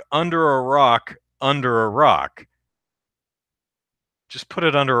Korok under a rock under a rock? Just put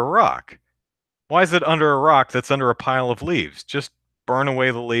it under a rock. Why is it under a rock that's under a pile of leaves? Just burn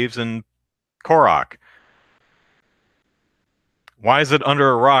away the leaves and Korok. Why is it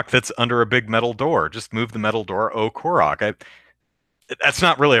under a rock that's under a big metal door? Just move the metal door. Oh, Korok. That's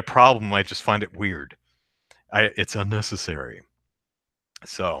not really a problem. I just find it weird. It's unnecessary.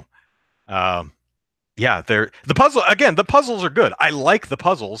 So, yeah, the puzzle again. The puzzles are good. I like the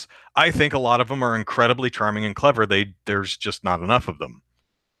puzzles. I think a lot of them are incredibly charming and clever. There's just not enough of them.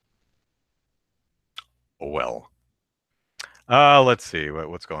 Well, let's see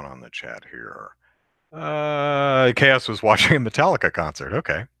what's going on in the chat here. Chaos was watching a Metallica concert.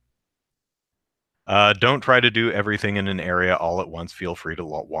 Okay. Don't try to do everything in an area all at once. Feel free to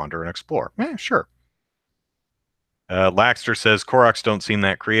wander and explore. Sure. Laxter says, Koroks don't seem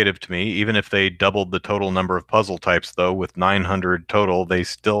that creative to me. Even if they doubled the total number of puzzle types, though, with 900 total, they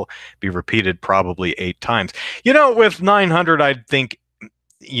still be repeated probably 8 times. With 900, I'd think,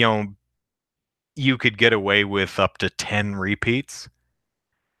 you could get away with up to 10 repeats.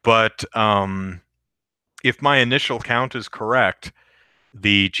 But if my initial count is correct,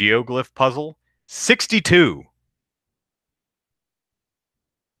 the geoglyph puzzle, 62.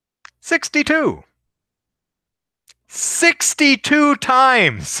 62. 62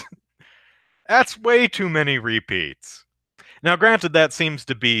 times. That's way too many repeats. Now, granted, that seems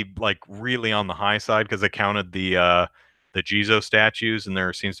to be like really on the high side because I counted the Jizo statues, and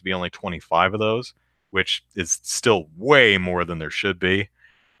there seems to be only 25 of those, which is still way more than there should be.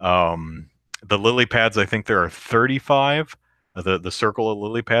 The lily pads, I think there are 35. The circle of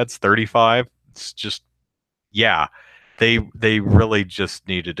lily pads, 35. It's just, yeah, they really just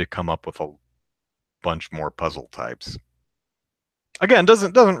needed to come up with a bunch more puzzle types. Again,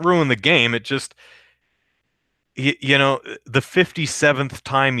 doesn't ruin the game. It just, the 57th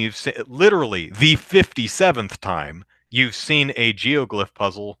time you've seen, literally the 57th time you've seen a geoglyph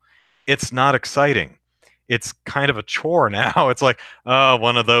puzzle, it's not exciting. It's kind of a chore now. It's like, oh,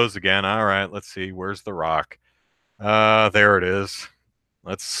 one of those again. All right, let's see. Where's the rock? There it is.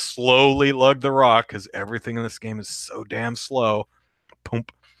 Let's slowly lug the rock because everything in this game is so damn slow. Poomp.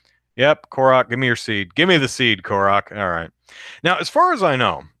 Yep, Korok, give me your seed. Give me the seed, Korok. All right. Now, as far as I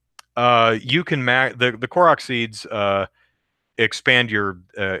know, you can the Korok seeds expand your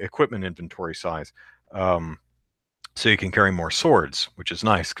equipment inventory size, so you can carry more swords, which is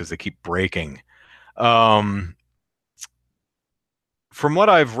nice because they keep breaking. From what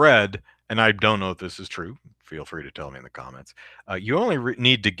I've read, and I don't know if this is true, feel free to tell me in the comments. You only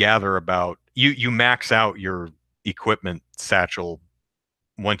need to gather about you max out your equipment satchel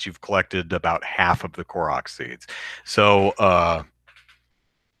once you've collected about half of the Korok seeds. So I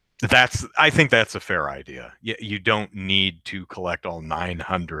think that's a fair idea. You don't need to collect all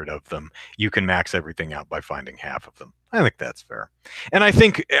 900 of them. You can max everything out by finding half of them. I think that's fair. And I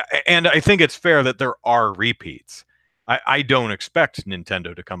think it's fair that there are repeats. I don't expect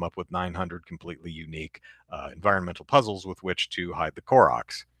Nintendo to come up with 900 completely unique environmental puzzles with which to hide the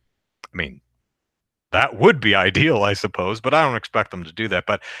Koroks. I mean, that would be ideal, I suppose, but I don't expect them to do that.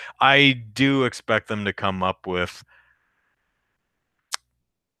 But I do expect them to come up with,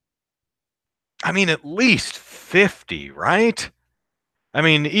 I mean, at least 50, right? I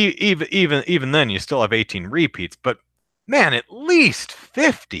mean, even then, you still have 18 repeats, but man, at least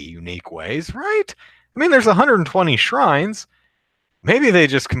 50 unique ways, right? I mean, there's 120 shrines. Maybe they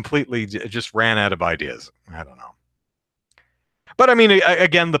just completely just ran out of ideas. I don't know. But I mean,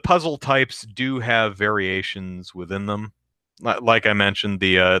 again, the puzzle types do have variations within them. Like I mentioned,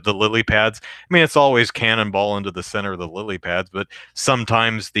 the lily pads. I mean, it's always cannonball into the center of the lily pads, but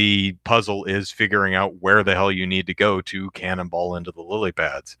sometimes the puzzle is figuring out where the hell you need to go to cannonball into the lily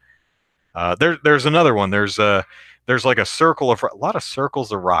pads. There's another one. There's like a lot of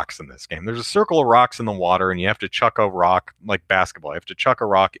circles of rocks in this game. There's a circle of rocks in the water, and you have to chuck a rock like basketball. You have to chuck a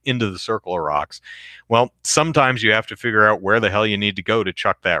rock into the circle of rocks. Well, sometimes you have to figure out where the hell you need to go to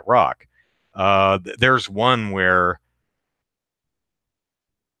chuck that rock. There's one where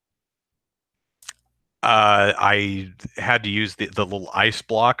I had to use the little ice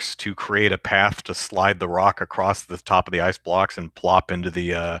blocks to create a path to slide the rock across the top of the ice blocks and plop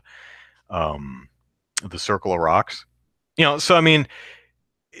into um, the circle of rocks. So I mean,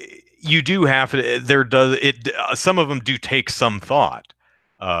 you do have to. There does it. Some of them do take some thought.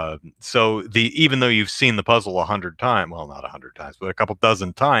 So even though you've seen the puzzle 100 times, well, not 100 times, but a couple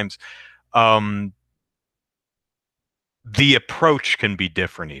dozen times, um, the approach can be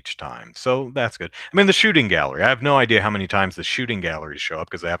different each time. So that's good. I mean, the shooting gallery. I have no idea how many times the shooting galleries show up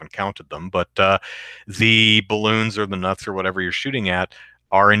because I haven't counted them, but the balloons or the nuts or whatever you're shooting at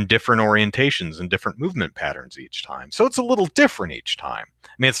are in different orientations and different movement patterns each time. So it's a little different each time. I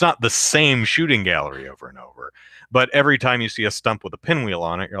mean, it's not the same shooting gallery over and over, but every time you see a stump with a pinwheel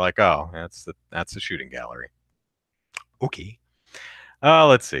on it, you're like, oh, that's the shooting gallery. Okay.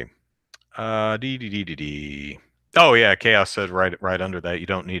 Let's see. Dee dee dee dee dee. Oh yeah, Chaos said right under that you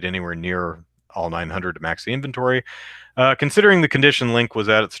don't need anywhere near all 900 to max the inventory. Considering the condition Link was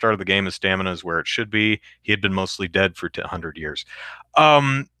at the start of the game, his stamina is where it should be. He had been mostly dead for 100 years.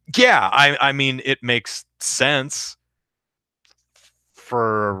 Yeah, I mean it makes sense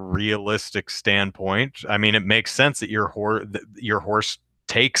for a realistic standpoint. I mean it makes sense that your horse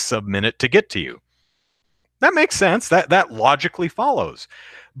takes a minute to get to you. That makes sense. That logically follows.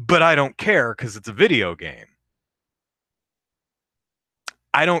 But I don't care because it's a video game.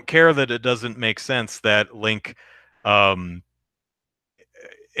 I don't care that it doesn't make sense that Link, um,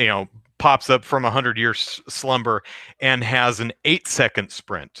 you know, pops up from 100-year slumber and has an 8-second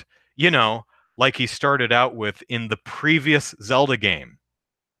sprint. Like he started out with in the previous Zelda game.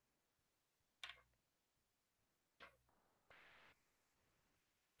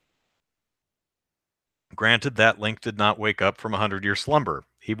 Granted, that Link did not wake up from a 100-year slumber.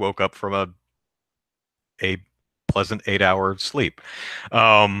 He woke up from a pleasant 8-hour sleep.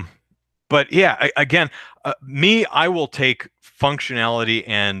 But yeah, again, I will take functionality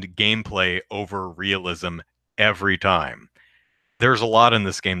and gameplay over realism every time. There's a lot in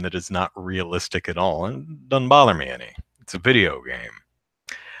this game that is not realistic at all, and doesn't bother me any. It's a video game.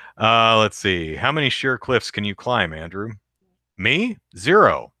 Let's see. How many sheer cliffs can you climb, Andrew? Me?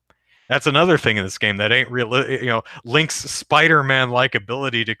 0. That's another thing in this game that ain't real. Link's Spider-Man-like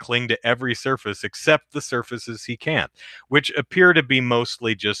ability to cling to every surface except the surfaces he can't, which appear to be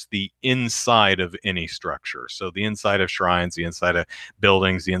mostly just the inside of any structure. So the inside of shrines, the inside of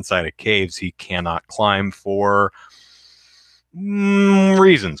buildings, the inside of caves, he cannot climb for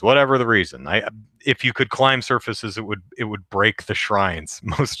reasons, whatever the reason. If you could climb surfaces, it would break the shrines,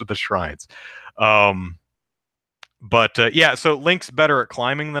 most of the shrines. But yeah, so Link's better at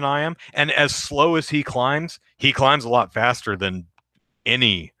climbing than I am, and as slow as he climbs a lot faster than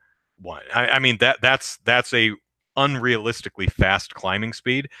anyone. I mean that's a unrealistically fast climbing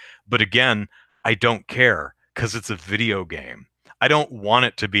speed. But again, I don't care because it's a video game. I don't want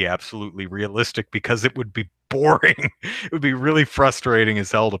it to be absolutely realistic because it would be boring. It would be really frustrating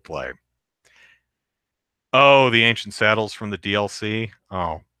as hell to play. Oh, the ancient saddles from the DLC.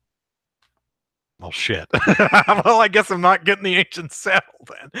 Oh, well, shit. Well, I guess I'm not getting the ancient saddle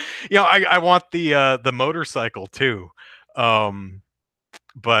then. I want the motorcycle too, um,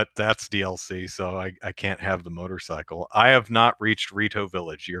 but that's DLC, so I can't have the motorcycle. I have not reached Rito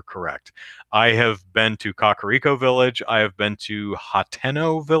Village. You're correct. I have been to Kakariko Village. I have been to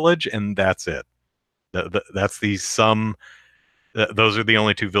Hateno Village, and that's it. That's the sum. Those are the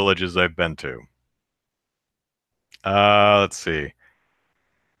only 2 villages I've been to. Let's see.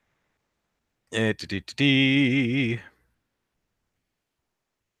 Link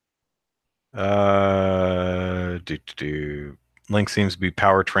seems to be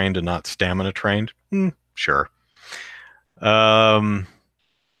power trained and not stamina trained. Sure. Yeah,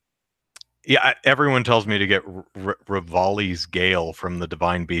 everyone tells me to get Rivali's Gale from the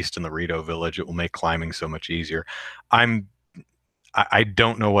Divine Beast in the Rito Village. It will make climbing so much easier. I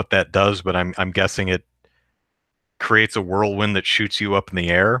don't know what that does, but I'm guessing it creates a whirlwind that shoots you up in the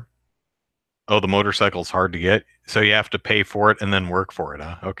air. Oh, the motorcycle's hard to get, so you have to pay for it and then work for it,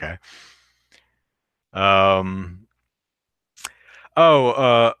 huh? Okay. Um,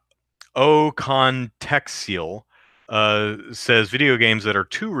 oh, O Contextual says video games that are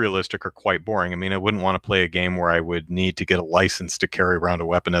too realistic are quite boring. I mean, I wouldn't want to play a game where I would need to get a license to carry around a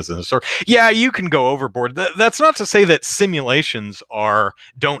weapon as a sword. Yeah, you can go overboard. That's not to say that simulations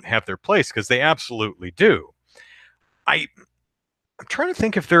don't have their place, because they absolutely do. I I'm trying to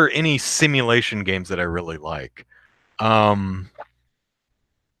think if there are any simulation games that I really like. Um,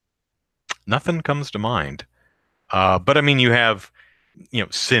 Nothing comes to mind. But I mean, you have,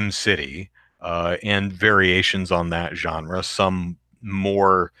 Sim City, and variations on that genre. Some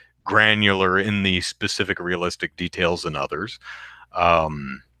more granular in the specific realistic details than others.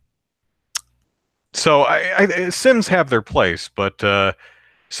 Um, so Sims have their place, but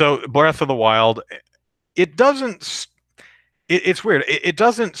so Breath of the Wild, it doesn't it's weird. It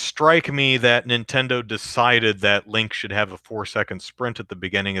doesn't strike me that Nintendo decided that Link should have a 4-second sprint at the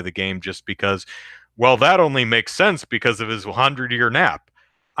beginning of the game just because, well, that only makes sense because of his 100-year nap.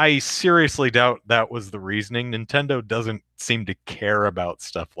 I seriously doubt that was the reasoning. Nintendo doesn't seem to care about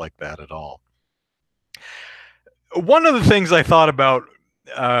stuff like that at all. One of the things I thought about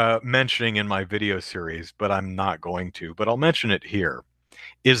mentioning in my video series, but I'm not going to, but I'll mention it here,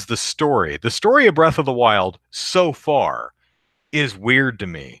 is the story. The story of Breath of the Wild so far is weird to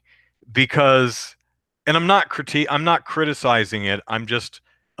me because, and I'm not criticizing it, I'm just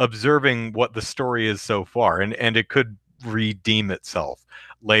observing what the story is so far, and it could redeem itself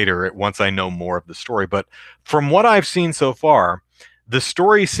later once I know more of the story. But from what I've seen so far, the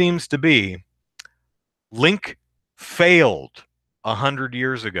story seems to be Link failed 100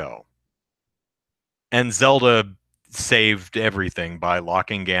 years ago, and Zelda saved everything by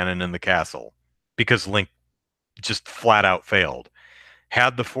locking Ganon in the castle because Link just flat out failed.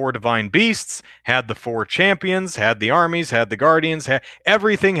 Had the four divine beasts, had the four champions, had the armies, had the guardians, had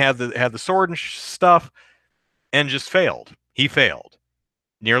everything, had the sword and stuff, and just failed. He failed,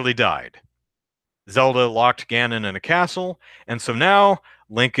 nearly died. Zelda locked Ganon in a castle, and so now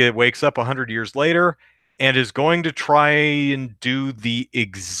Link wakes up 100 years later and is going to try and do the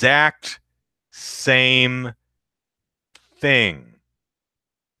exact same thing.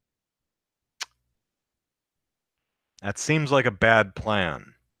 That seems like a bad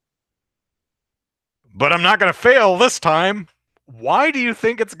plan. But I'm not going to fail this time. Why do you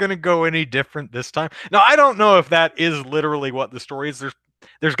think it's going to go any different this time? Now, I don't know if that is literally what the story is.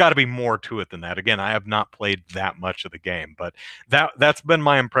 There's got to be more to it than that. Again, I have not played that much of the game, but that's been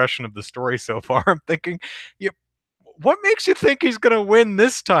my impression of the story so far. I'm thinking, yeah, what makes you think he's going to win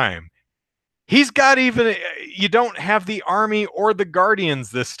this time? He's got even you don't have the army or the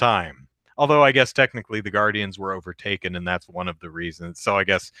guardians this time. Although I guess technically the guardians were overtaken, and that's one of the reasons. So I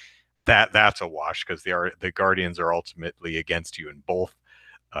guess that's a wash because the guardians are ultimately against you in both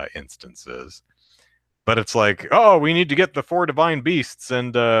instances. But it's like, oh, we need to get the four divine beasts,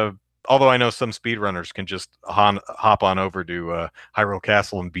 and although I know some speedrunners can just hop on over to Hyrule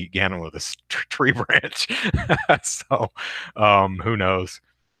Castle and beat Ganon with a tree branch. So who knows?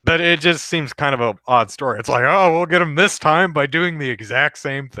 But it just seems kind of an odd story. It's like, oh, we'll get him this time by doing the exact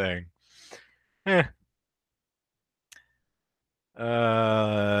same thing. Eh,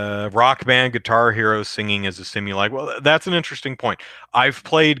 Rock Band Guitar Hero singing as a simulacrum. Well, that's an interesting point. I've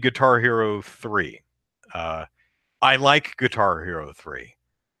played Guitar Hero 3. Uh, I like Guitar Hero 3.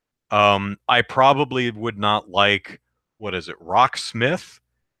 I probably would not like, what is it, Rocksmith,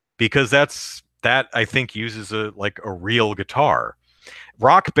 because that I think uses a real guitar.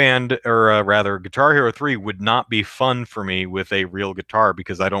 Rock Band, or rather Guitar Hero 3, would not be fun for me with a real guitar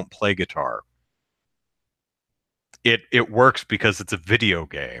because I don't play guitar. It works because it's a video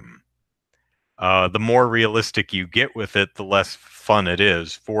game. The more realistic you get with it, the less fun it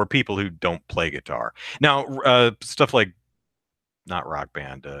is for people who don't play guitar. Now, stuff like not Rock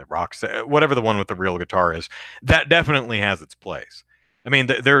Band, whatever the one with the real guitar is, that definitely has its place. I mean,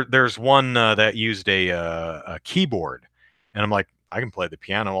 there's one that used a keyboard, and I'm like, I can play the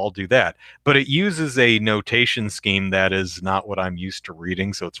piano, I'll do that. But it uses a notation scheme that is not what I'm used to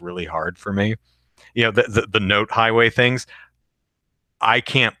reading, so it's really hard for me. The note highway things. I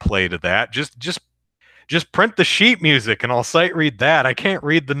can't play to that. Just print the sheet music and I'll sight read that. I can't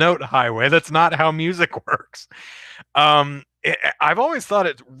read the note highway. That's not how music works. I've always thought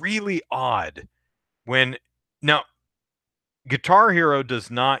it's really odd when now Guitar Hero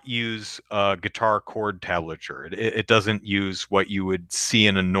does not use guitar chord tablature. It doesn't use what you would see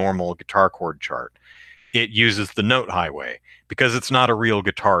in a normal guitar chord chart. it uses the note highway because it's not a real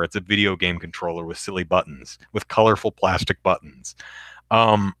guitar. It's a video game controller with silly buttons, with colorful plastic buttons.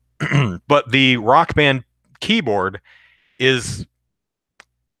 Um, but the Rock Band keyboard is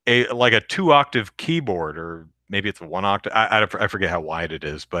a like a 2 octave keyboard, or maybe it's a 1 octave. I forget how wide it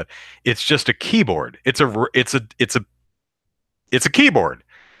is, but it's just a keyboard. It's a keyboard.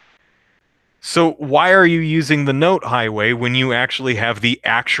 So why are you using the note highway when you actually have the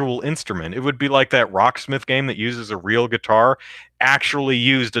actual instrument? It would be like that Rocksmith game that uses a real guitar actually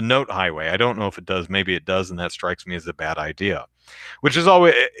used a note highway. I don't know if it does. Maybe it does, and that strikes me as a bad idea. Which is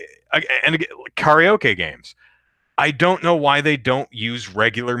always and again, karaoke games. I don't know why they don't use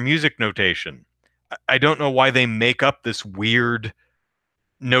regular music notation. I don't know why they make up this weird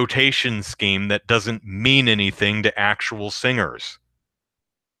notation scheme that doesn't mean anything to actual singers.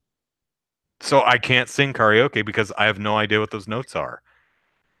 So I can't sing karaoke because I have no idea what those notes are.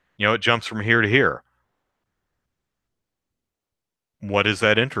 You know, it jumps from here to here. What is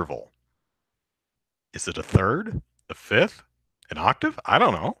that interval? Is it a third? A fifth? An octave? I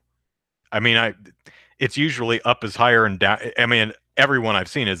don't know. I mean, it's usually up is higher and down. I mean, everyone I've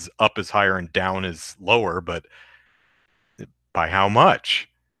seen is up is higher and down is lower, but by how much?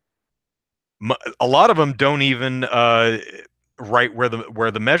 A lot of them don't even write where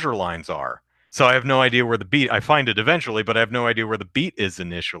the measure lines are. So I have no idea where the beat. I find it eventually, but I have no idea where the beat is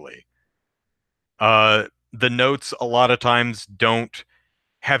initially. The notes a lot of times don't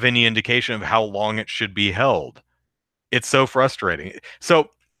have any indication of how long it should be held. It's so frustrating. So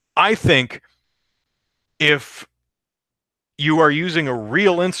I think if you are using a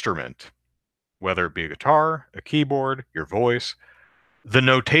real instrument, whether it be a guitar, a keyboard, your voice, the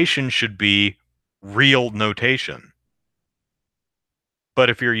notation should be real notation. But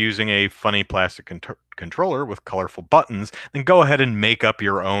if you're using a funny plastic controller with colorful buttons, then go ahead and make up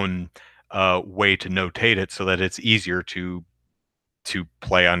your own way to notate it so that it's easier to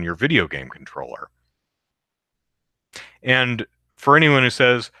play on your video game controller. And for anyone who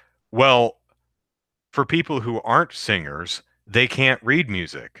says, well, for people who aren't singers, they can't read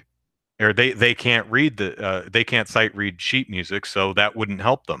music, or they can't read they can't sight read sheet music, so that wouldn't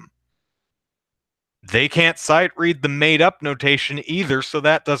help them. They can't sight read the made up notation either, so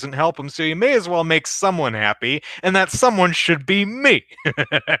that doesn't help them. So you may as well make someone happy, and that someone should be me.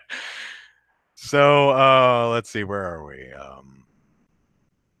 So let's see, where are we?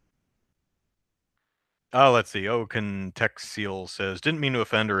 Let's see. Oaken Tech Seal says, didn't mean to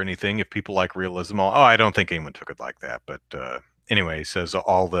offend or anything. If people like realism, I don't think anyone took it like that. But anyway, he says,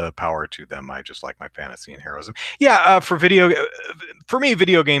 all the power to them. I just like my fantasy and heroism. Yeah, for me,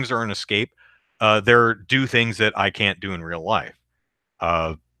 video games are an escape. They're do things that I can't do in real life.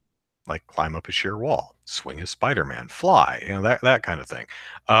 Uh, like climb up a sheer wall, swing as Spider-Man, fly, that kind of thing.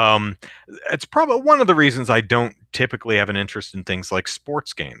 It's probably one of the reasons I don't typically have an interest in things like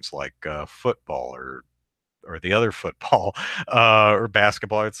sports games, like football or the other football or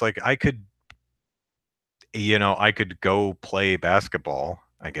basketball. It's like I could go play basketball,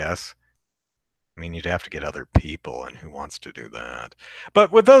 I guess. I mean, you'd have to get other people, and who wants to do that? But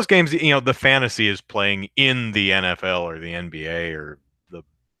with those games, the fantasy is playing in the NFL or the NBA or the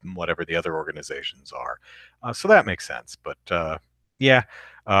whatever the other organizations are. So that makes sense. But yeah,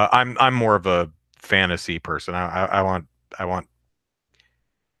 I'm more of a fantasy person. I want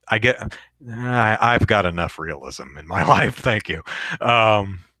I've got enough realism in my life. Thank you.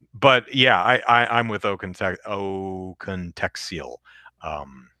 But yeah, I'm with Oakentexial.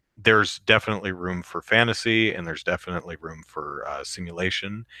 There's definitely room for fantasy, and there's definitely room for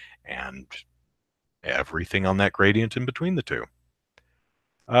simulation, and everything on that gradient in between the two.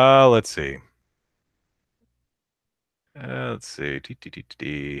 Let's see. Let's see.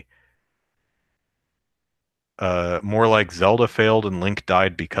 More like Zelda failed and Link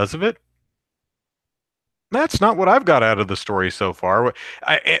died because of it. That's not what I've got out of the story so far.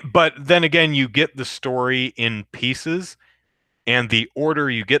 But then again, you get the story in pieces, and the order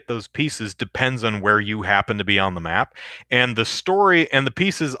you get those pieces depends on where you happen to be on the map. And the story and the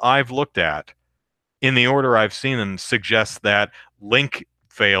pieces I've looked at, in the order I've seen them, suggest that Link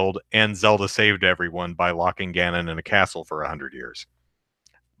failed and Zelda saved everyone by locking Ganon in a castle for 100 years.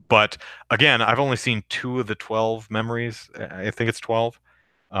 But again, I've only seen 2 of the 12 memories. I think it's 12.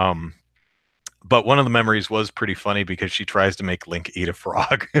 But one of the memories was pretty funny because she tries to make Link eat a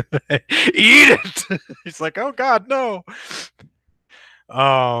frog. Eat it! He's like, oh God, no.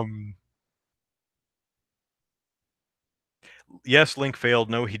 Um, yes, Link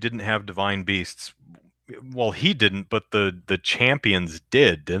failed. No, he didn't have divine beasts. Well, he didn't, but the champions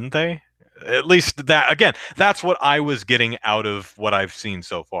did, didn't they? At least that again, that's what I was getting out of what I've seen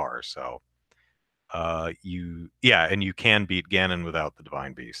so far. So And you can beat Ganon without the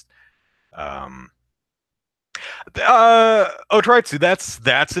Divine Beast. Um, Otraitsu,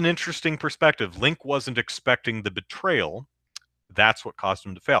 that's an interesting perspective. Link wasn't expecting the betrayal. That's what caused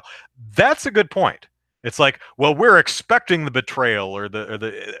him to fail. That's a good point. It's like, well, we're expecting the betrayal or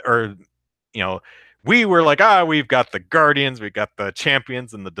you know, we were like, we've got the Guardians, we've got the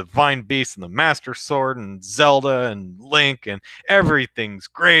Champions and the Divine Beast and the Master Sword and Zelda and Link and everything's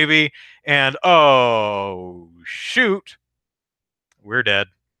gravy. And oh, shoot, we're dead.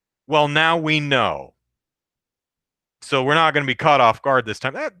 Well, now we know. So we're not going to be caught off guard this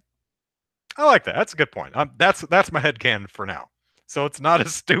time. I like that. That's a good point. That's my headcanon for now. So it's not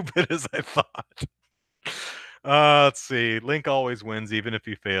as stupid as I thought. Let's see. Link always wins, even if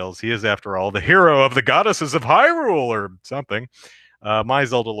he fails. He is, after all, the hero of the goddesses of Hyrule or something. My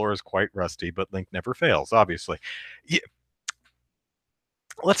Zelda lore is quite rusty, but Link never fails, obviously. Yeah.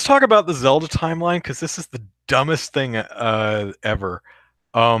 Let's talk about the Zelda timeline, because this is the dumbest thing ever.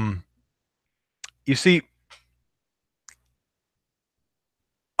 You see,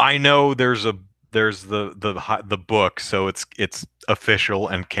 I know there's the book, so it's official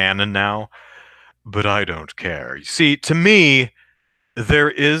and canon now, but I don't care. You see, to me, there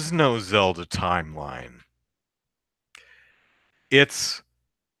is no Zelda timeline. It's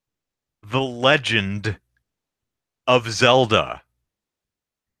the legend of Zelda.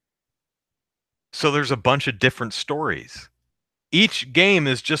 So there's a bunch of different stories. Each game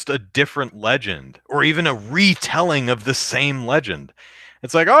is just a different legend, or even a retelling of the same legend.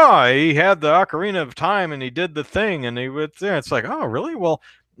 It's like, oh, he had the Ocarina of Time and he did the thing and he was there. It's like, oh, really? Well,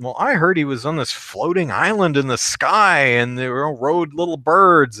 I heard he was on this floating island in the sky and they rode little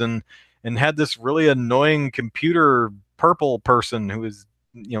birds and had this really annoying computer purple person who was,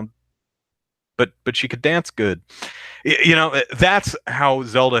 but she could dance good. That's how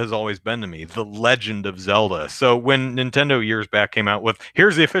Zelda has always been to me, the legend of Zelda. So when Nintendo years back came out with,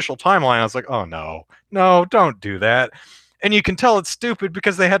 here's the official timeline, I was like, oh no, don't do that. And you can tell it's stupid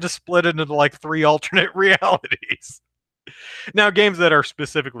because they had to split it into like 3 alternate realities. Now, games that are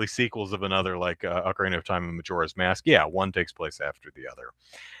specifically sequels of another, like Ocarina of Time and Majora's Mask, yeah, one takes place after the other.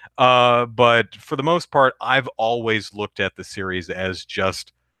 But for the most part, I've always looked at the series as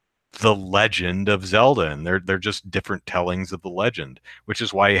just the legend of Zelda, and they're just different tellings of the legend, which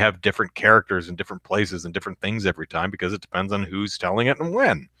is why you have different characters in different places and different things every time, because it depends on who's telling it and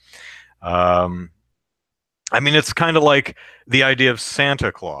when. I mean, it's kind of like the idea of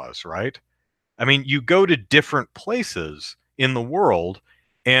Santa Claus, right? I mean, you go to different places in the world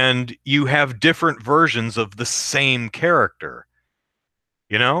and you have different versions of the same character.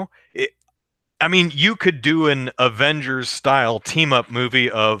 You know? I mean, you could do an Avengers style team up movie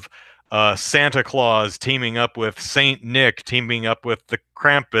of Santa Claus teaming up with Saint Nick, teaming up with the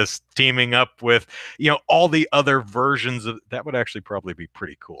Krampus, teaming up with, all the other versions of that. Would actually probably be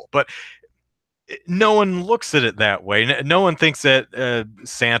pretty cool. But no one looks at it that way. No one thinks that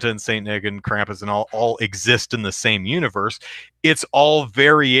Santa and Saint Nick and Krampus and all exist in the same universe. It's all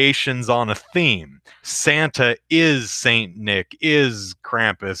variations on a theme. Santa is Saint Nick, is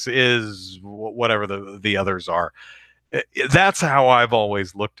Krampus, is whatever the others are. That's how I've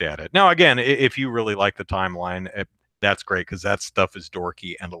always looked at it. Now, again, if you really like the timeline, that's great, because that stuff is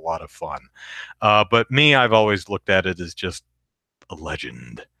dorky and a lot of fun. But me, I've always looked at it as just a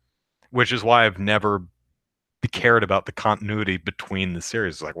legend, which is why I've never cared about the continuity between the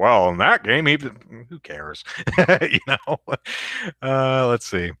series. Like, well, in that game, even who cares? Let's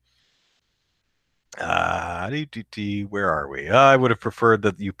see. Where are we? I would have preferred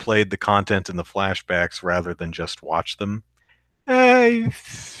that you played the content in the flashbacks rather than just watch them. Yeah.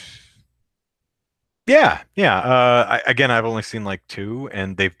 Again, I've only seen like 2,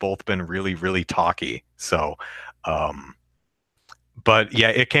 and they've both been really, really talky. So, but yeah,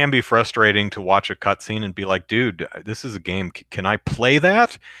 it can be frustrating to watch a cutscene and be like, dude, this is a game. Can I play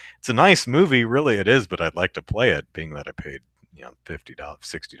that? It's a nice movie, really it is, but I'd like to play it, being that I paid, $50,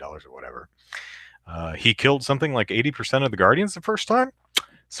 $60 or whatever. He killed something like 80% of the Guardians the first time.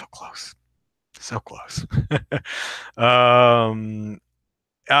 So close. So close.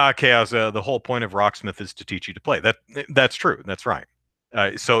 Chaos, the whole point of Rocksmith is to teach you to play. That's true. That's right.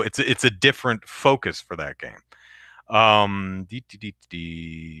 So it's a different focus for that game.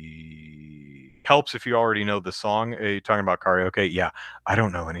 Helps if you already know the song. Are you talking about karaoke? Yeah, I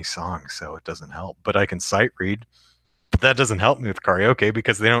don't know any songs, so it doesn't help. But I can sight read. But that doesn't help me with karaoke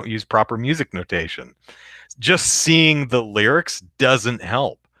because they don't use proper music notation. Just seeing the lyrics doesn't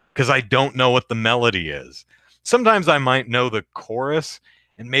help because I don't know what the melody is. Sometimes I might know the chorus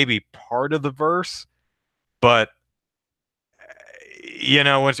and maybe part of the verse, but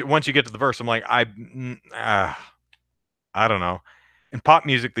once you get to the verse, I'm like, I don't know. And pop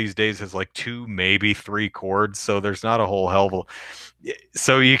music these days has like two, maybe three chords, so there's not a whole hell of a.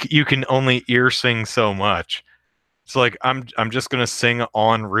 So you can only ear sing so much. It's like I'm just gonna sing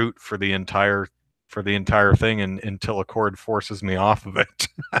en route for the entire thing and until a chord forces me off of it.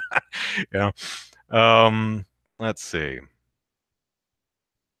 Yeah. Um. Let's see.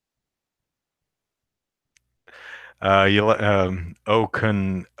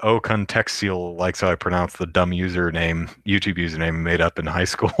 Ocontextual likes how I pronounce the dumb YouTube username made up in high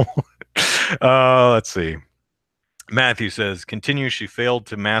school. Let's see. Matthew says, continue. She failed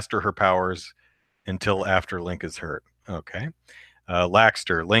to master her powers until after Link is hurt. Okay.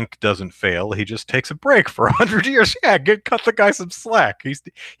 Laxter, Link doesn't fail. He just takes a break for 100 years. Yeah, cut the guy some slack.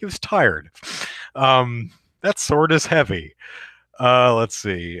 He was tired. That sword is heavy. Let's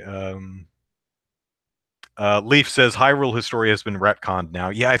see. Leaf says Hyrule history has been retconned now.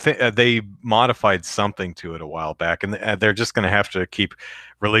 Yeah, I think they modified something to it a while back, and they're just going to have to keep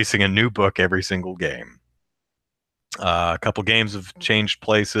releasing a new book every single game. A couple games have changed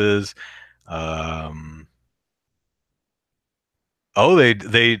places. Um, oh,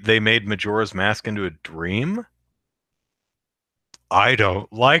 they made Majora's Mask into a dream. I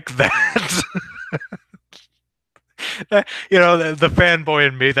don't like that. The fanboy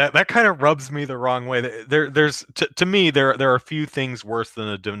in me that kind of rubs me the wrong way. There's to me there are a few things worse than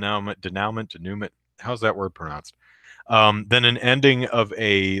a denouement. How's that word pronounced? Than an ending of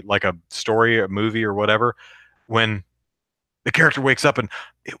a story, a movie, or whatever, when the character wakes up and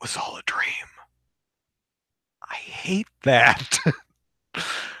it was all a dream. I hate that.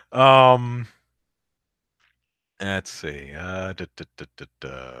 um, let's see.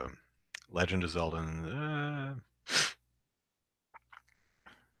 Legend of Zelda.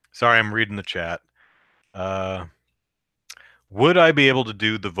 Sorry, I'm reading the chat. Uh, would I be able to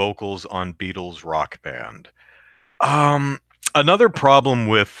do the vocals on Beatles Rock Band? Um, Another problem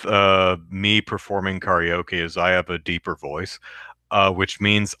with me performing karaoke is I have a deeper voice, which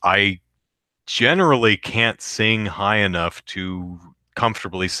means I generally can't sing high enough to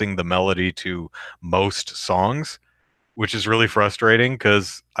comfortably sing the melody to most songs, which is really frustrating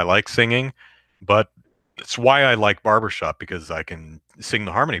because I like singing, but it's why I like barbershop because I can sing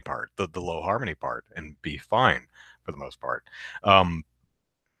the harmony part, the low harmony part, and be fine for the most part. Um,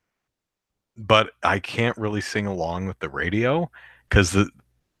 but I can't really sing along with the radio because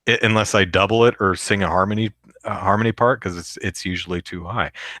unless I double it or sing a harmony part because it's usually too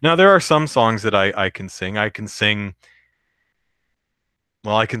high. Now there are some songs that I can sing. I can sing.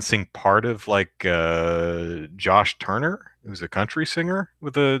 Well, I can sing part of like Josh Turner, who's a country singer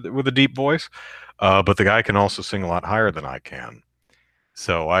with a deep voice, but the guy can also sing a lot higher than I can.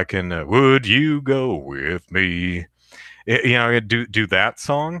 So I can. Would you go with me? Do that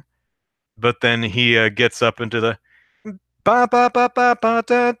song, but then he gets up into the ba ba ba ba ba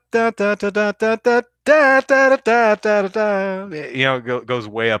da da da da da da da da da da da da. Goes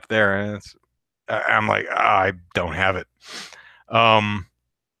way up there, and I'm like, I don't have it. Um,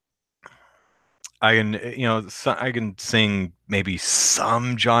 I can sing maybe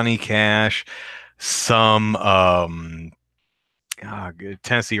some Johnny Cash, some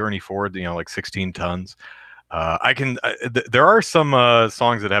Tennessee Ernie Ford, like 16 tons. There are some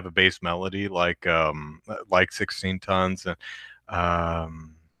songs that have a bass melody like 16 tons.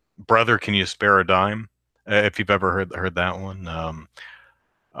 Brother, Can You Spare a Dime? If you've ever heard that one.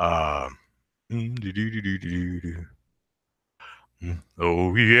 Uh,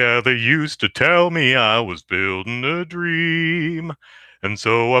 Oh, yeah, they used to tell me I was building a dream. And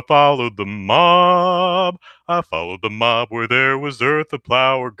so I followed the mob. I followed the mob where there was earth to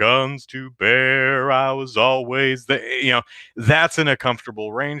plow or guns to bear. I was always there. That's in a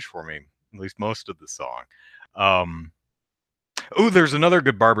comfortable range for me, at least most of the song. Oh, there's another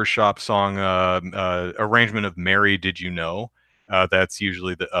good barbershop song arrangement of Mary Did You Know? That's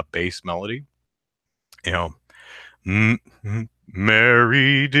usually a bass melody. You know,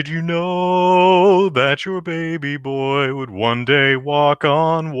 Mary, did you know that your baby boy would one day walk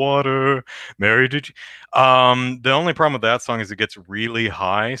on water? Mary, did you? The only problem with that song is it gets really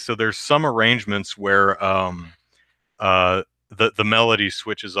high. So there's some arrangements where uh, the melody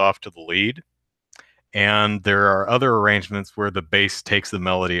switches off to the lead, and there are other arrangements where the bass takes the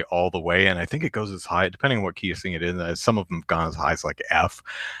melody all the way, and I think it goes as high, depending on what key you sing it in. Some of them have gone as high as like F,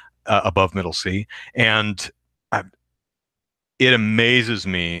 above middle C, and it amazes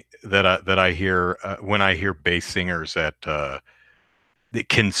me that I hear when I hear bass singers that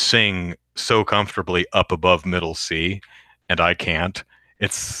can sing so comfortably up above middle C, and I can't.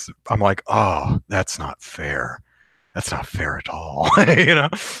 I'm like, oh, that's not fair. That's not fair at all. You know.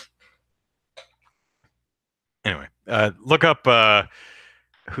 Anyway, look up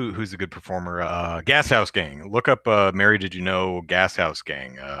who's a good performer. Gas House Gang. Look up Mary. Did you know Gas House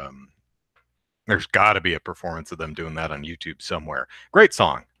Gang? There's got to be a performance of them doing that on YouTube somewhere. Great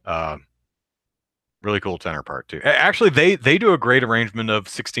song. Really cool tenor part too. Actually, they do a great arrangement of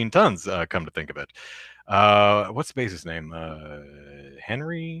 16 tons. Come to think of it, what's the bassist name?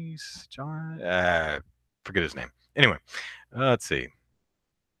 Henry's John. Forget his name. Anyway, let's see.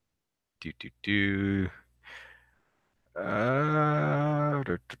 Do do do. Where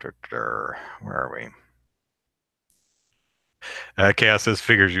are we? Chaos says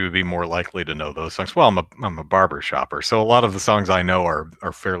figures you would be more likely to know those songs. Well, I'm a barber shopper, so a lot of the songs I know are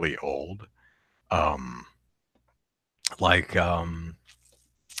fairly old. Um, like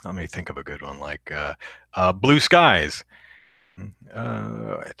let me think of a good one, like Blue Skies.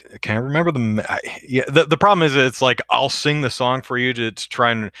 I can't remember yeah, the problem is it's like I'll sing the song for you to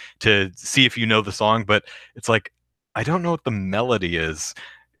try and to see if you know the song, but it's like I don't know what the melody is.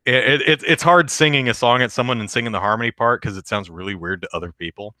 It's hard singing a song at someone and singing the harmony part because it sounds really weird to other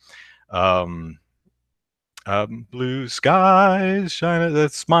people. Um, Blue skies shining,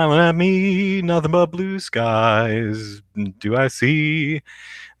 that's smiling at me, nothing but blue skies. Do I see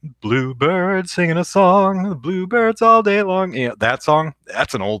bluebirds singing a song? The bluebirds all day long. Yeah, that song.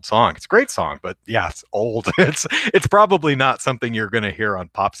 That's an old song. It's a great song, but yeah, it's old. It's probably not something you're going to hear on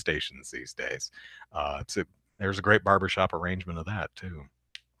pop stations these days. There's a great barbershop arrangement of that too.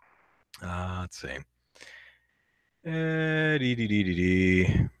 Let's see. Dee, dee, dee, dee,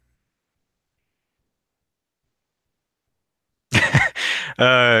 dee.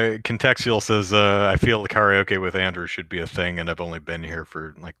 Contextual says, I feel karaoke with Andrew should be a thing, and I've only been here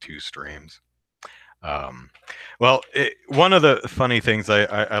for like 2 streams. Um, well, one of the funny things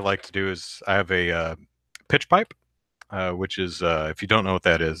I like to do is I have a pitch pipe, which is, if you don't know what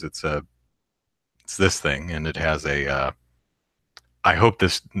that is, it's this thing, and it has a, I hope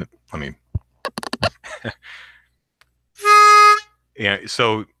this, let me, yeah,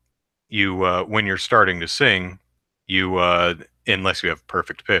 so you, when you're starting to sing, you, unless you have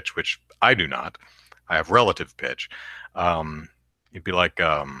perfect pitch, which I do not, I have relative pitch, you'd be like,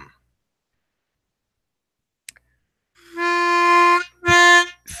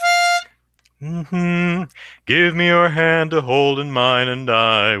 mm-hmm. Give me your hand to hold in mine, and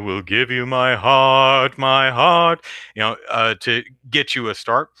I will give you my heart, my heart. To get you a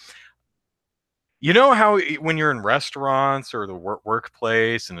start. You know how when you're in restaurants or the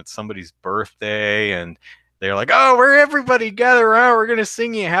workplace and it's somebody's birthday and they're like, "Oh, we're everybody gather around. We're gonna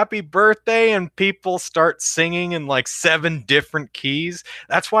sing you happy birthday," and people start singing in like 7 different keys.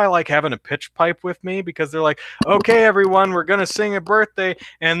 That's why I like having a pitch pipe with me because they're like, "Okay, everyone, we're gonna sing a birthday,"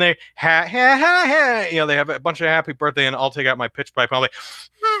 and they ha ha ha ha. They have a bunch of happy birthday, and I'll take out my pitch pipe. And I'll like,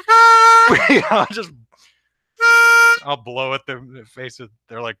 I'll blow at their faces.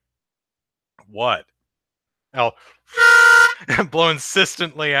 They're like, "What?" I'll blow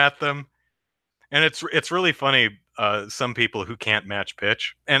insistently at them. And it's really funny. Some people who can't match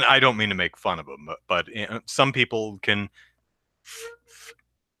pitch, and I don't mean to make fun of them, but some people can.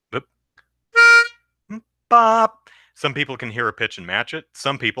 Bop. Some people can hear a pitch and match it.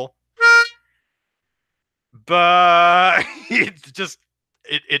 Some people, but it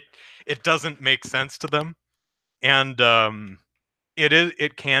doesn't make sense to them, and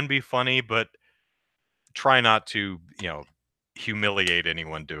it can be funny, but try not to humiliate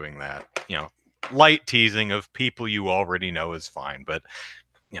anyone doing that. Light teasing of people you already know is fine, but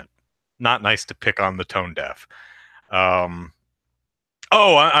not nice to pick on the tone deaf. I'm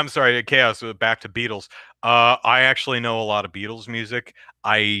sorry, Chaos. Back to Beatles. I actually know a lot of Beatles music.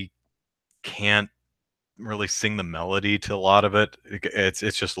 I can't really sing the melody to a lot of it. It's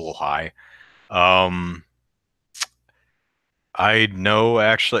just a little high. I know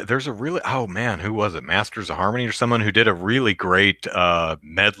actually there's a really, oh man, who was it? Masters of Harmony or someone who did a really great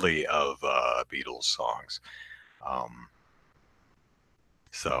medley of Beatles songs. Um,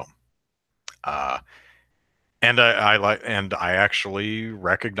 so uh and I actually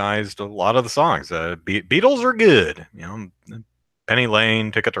recognized a lot of the songs. Beatles are good, Penny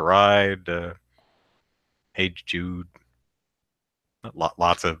Lane, Ticket to Ride, Hey Jude,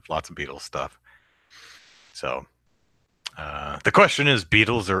 lots of Beatles stuff. So the question is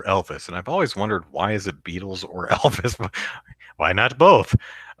Beatles or Elvis, and I've always wondered, why is it Beatles or Elvis? Why not both?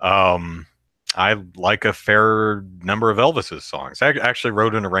 I like a fair number of Elvis's songs. I actually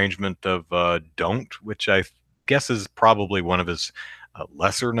wrote an arrangement of "Don't," which I guess is probably one of his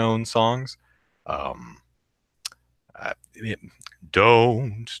lesser known songs. Um,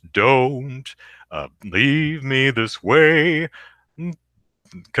 don't, Leave me this way,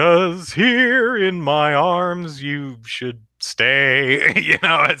 'cause here in my arms you should stay.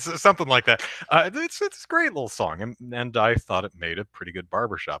 It's something like that. It's a great little song, and I thought it made a pretty good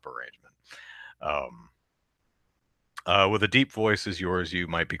barbershop arrangement. Um, with a deep voice as yours, you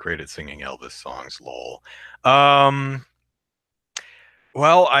might be great at singing Elvis songs. Lol. Um,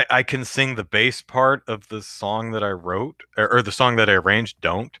 well, I can sing the bass part of the song that I wrote, or the song that I arranged.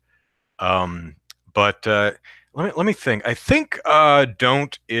 Don't. Um, but let me think. I think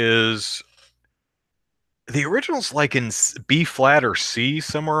 "Don't" is the original's like in B flat or C,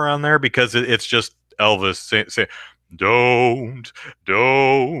 somewhere around there, because it's just Elvis say don't,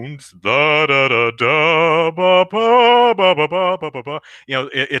 don't, da da da da ba ba ba ba ba ba ba ba.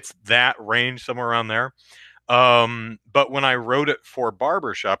 It's that range somewhere around there. But when I wrote it for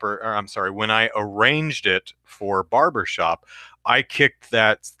barbershop, or I'm sorry, when I arranged it for barbershop, I kicked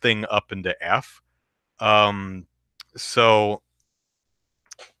that thing up into F. Um, so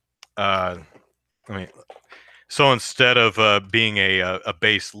uh, let me So instead of being a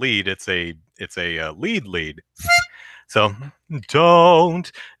bass lead, it's a lead lead. So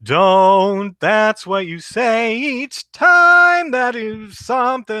don't. That's what you say each time that is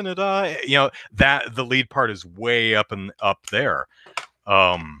something that that the lead part is way up and up there.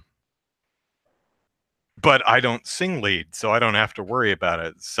 Um, but I don't sing lead, so I don't have to worry about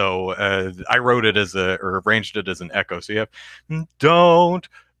it. So I wrote it or arranged it as an echo. So you have don't,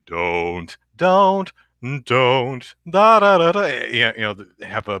 don't, don't, da da da da. Yeah,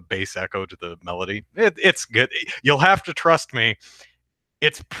 have a bass echo to the melody. It's good. You'll have to trust me.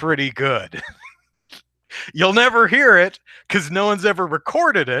 It's pretty good. You'll never hear it because no one's ever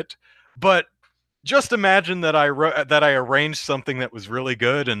recorded it. But just imagine that I arranged something that was really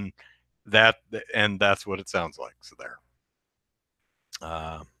good, that and that's what it sounds like. So there.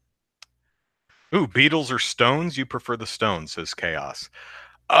 Uh, Beatles or Stones? You prefer the Stones, says Chaos.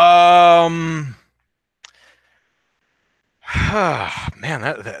 Um, man,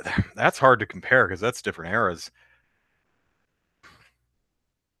 that's hard to compare because that's different eras.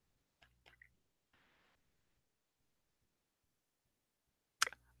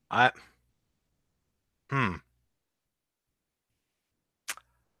 I hmm,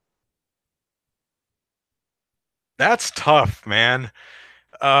 that's tough, man.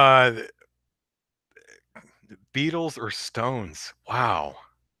 Uh, Beatles or Stones? Wow.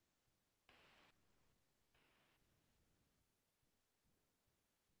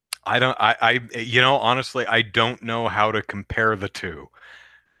 I don't. Honestly, I don't know how to compare the two.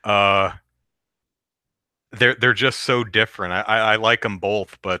 Uh, they're just so different. I like them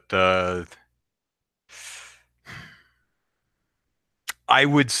both, but I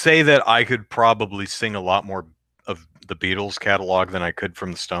would say that I could probably sing a lot more of the Beatles catalog than I could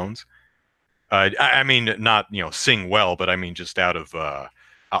from the Stones. I mean, not sing well, but I mean just out of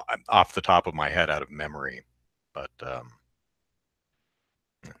off the top of my head, out of memory. But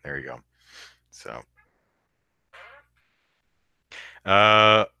there you go. So,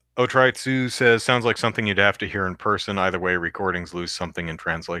 uh, Otraitsu says, sounds like something you'd have to hear in person. Either way, recordings lose something in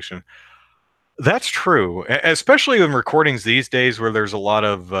translation. That's true, especially in recordings these days where there's a lot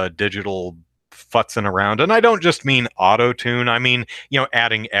of digital futzing around. And I don't just mean auto tune. I mean,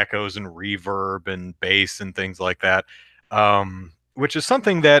 adding echoes and reverb and bass and things like that. Which is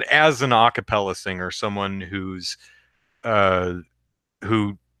something that, as an a cappella singer, someone uh,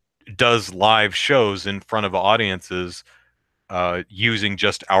 who does live shows in front of audiences using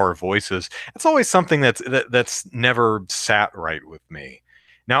just our voices, it's always something that's never sat right with me.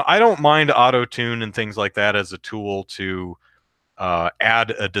 Now, I don't mind auto tune and things like that as a tool to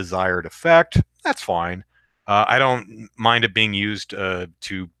add a desired effect. That's fine. I don't mind it being used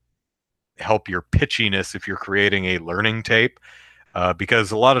to help your pitchiness if you're creating a learning tape,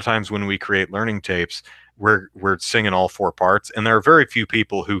 because a lot of times when we create learning tapes, we're singing all four parts, and there are very few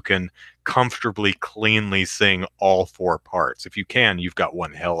people who can comfortably, cleanly sing all four parts. If you can, you've got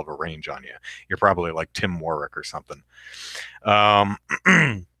one hell of a range on you. You're probably like Tim Warwick or something, um,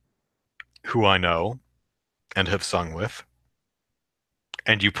 who I know and have sung with.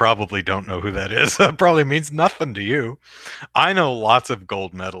 And you probably don't know who that is. That probably means nothing to you. I know lots of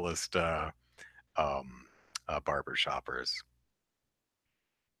gold medalist um, barber shoppers.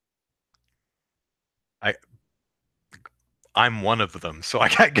 I I'm one of them, so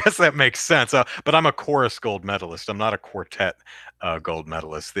I guess that makes sense. But I'm a chorus gold medalist. I'm not a quartet gold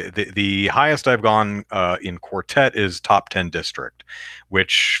medalist. The highest I've gone in quartet is top 10 district,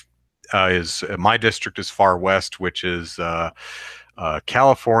 which is my district is far west, which is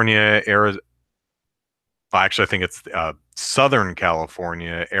California, Arizona. Actually, I think it's Southern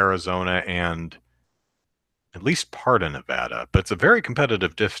California, Arizona, and at least part of Nevada. But it's a very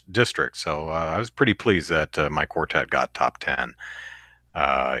competitive district, so I was pretty pleased that my quartet got top 10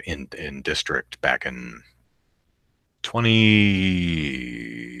 in district back in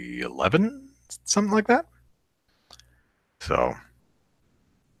 2011, something like that. So,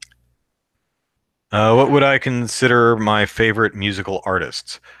 what would I consider my favorite musical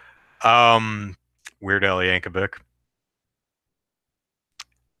artists? Um, Weird Al Yankovic.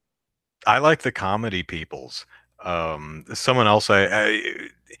 I like the comedy peoples. Someone else,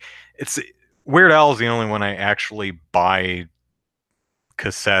 it's Weird Al is the only one I actually buy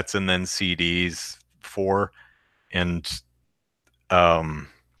cassettes and then CDs for, and um,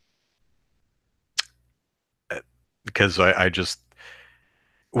 because I just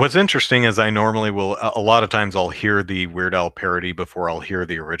what's interesting is I normally will a lot of times I'll hear the Weird Al parody before I'll hear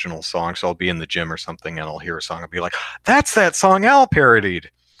the original song. So I'll be in the gym or something and I'll hear a song and be like, "That's that song Al parodied."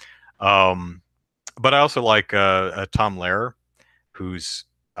 Um, but I also like Tom Lehrer, who's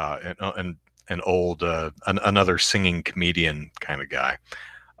an old another singing comedian kind of guy.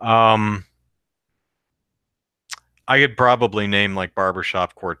 Um, I could probably name like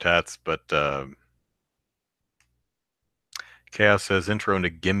barbershop quartets, but Chaos says intro into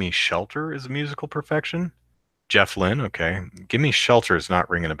Gimme Shelter is a musical perfection. Jeff Lynne, okay. Gimme Shelter is not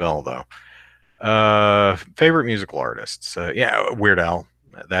ringing a bell though. Favorite musical artists? Yeah, Weird Al.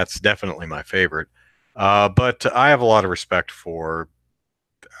 That's definitely my favorite. But I have a lot of respect for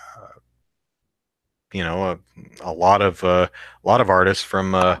you know a lot of artists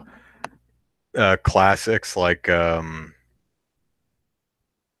from classics like oh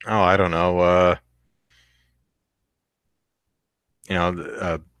I don't know you know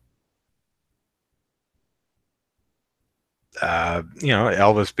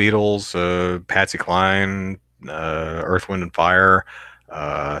Elvis, Beatles, Patsy Cline, Earth, Wind and Fire,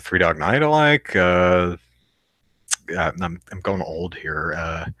 Three Dog Night. I like. I'm going old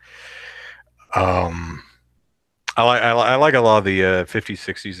here. Um, I like a lot of the 50s,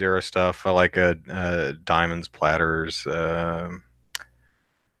 60s era stuff. I like Diamonds, Platters,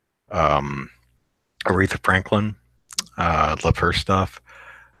 um, Aretha Franklin. Love her stuff.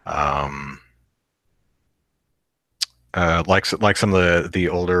 Um, like some of the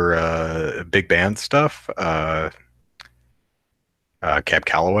older big band stuff. Cab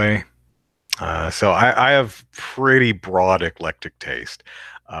Calloway. So I have pretty broad eclectic taste.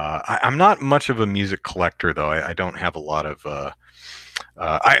 I'm not much of a music collector though. I don't have a lot of.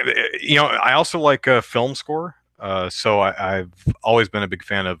 I also like film score. I've always been a big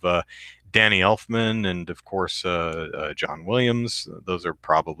fan of Danny Elfman and of course John Williams. Those are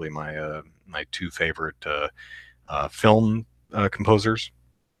probably my two favorite film composers.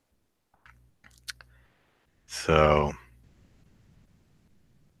 So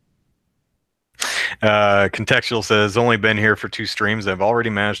Contextual says, only been here for two streams. I've already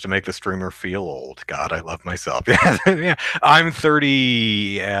managed to make the streamer feel old. God, I love myself. Yeah, yeah. I'm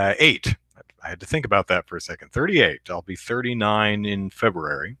 38. I had to think about that for a second. 38. I'll be 39 in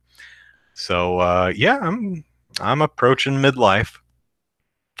February. So yeah, I'm approaching midlife,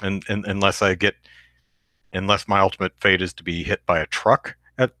 and unless my ultimate fate is to be hit by a truck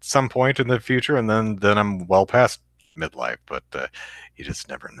at some point in the future, and then I'm well past midlife. But you just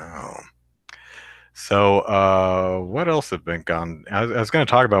never know. So, what else have been gone? I was going to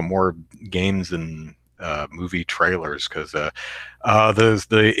talk about more games and movie trailers because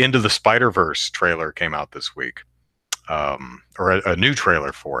the Into the Spider-Verse trailer came out this week, or a new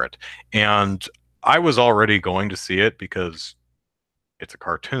trailer for it, and I was already going to see it because it's a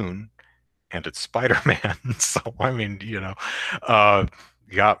cartoon and it's Spider-Man. So I mean, uh,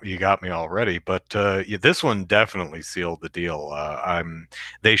 you got me already. But yeah, this one definitely sealed the deal.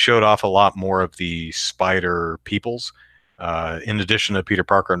 They showed off a lot more of the Spider peoples. In addition to Peter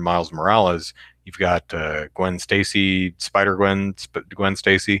Parker and Miles Morales, you've got Gwen Stacy, Gwen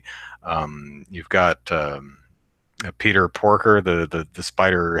Stacy. You've got Peter Porker, the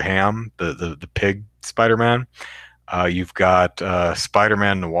Spider Ham, the pig Spider-Man. You've got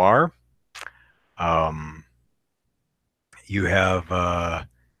Spider-Man Noir. Um, you have,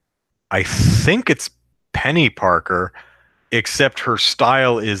 I think it's Penny Parker, except her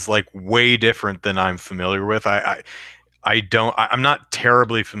style is like way different than I'm familiar with. I'm not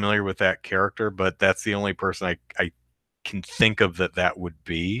terribly familiar with that character, but that's the only person I can think of that would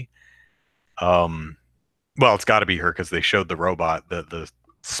be. Um, well, it's got to be her because they showed the robot, the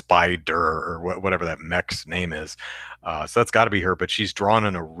Spider or whatever that mech's name is. So that's got to be her, but she's drawn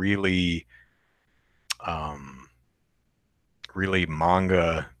in a um, really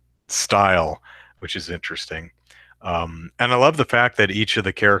manga style, which is interesting. And I love the fact that each of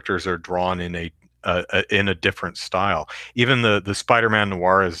the characters are drawn in a different style. Even the Spider-Man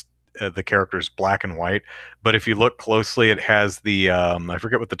Noir is the character's black and white, but if you look closely, it has the I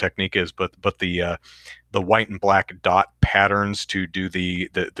forget what the technique is, but the white and black dot patterns to do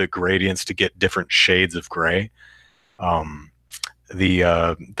the gradients to get different shades of gray. Um,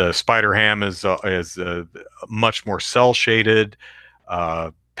 the Spider Ham is much more cell shaded.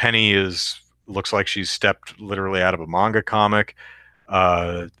 Penny is looks like she's stepped literally out of a manga comic.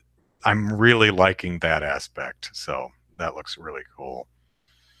 Uh, I'm really liking that aspect, so that looks really cool.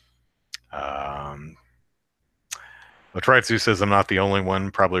 Um, Latritsu says I'm not the only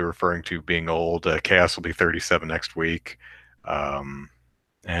one, probably referring to being old. Chaos will be 37 next week. And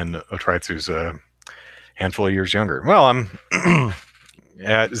Otritsu's a handful of years younger. Well, I'm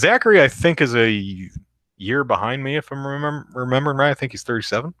Zachary, I think, is a year behind me, if I'm remembering right. I think he's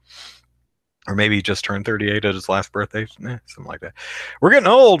 37. Or maybe he just turned 38 at his last birthday. Something like that. We're getting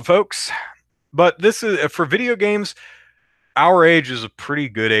old, folks. But this is for video games, our age is a pretty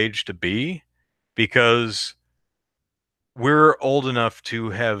good age to be because we're old enough to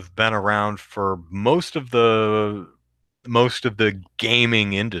have been around for most of the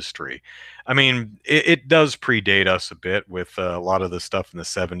gaming industry. I mean, it does predate us a bit with a lot of the stuff in the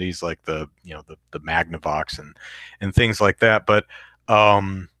 70s, like the Magnavox and things like that. But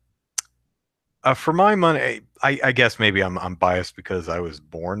for my money, I guess maybe I'm biased because I was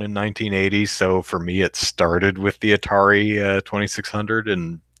born in 1980. So for me, it started with the Atari 2600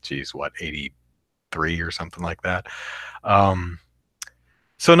 and geez, what 83 or something like that. Um,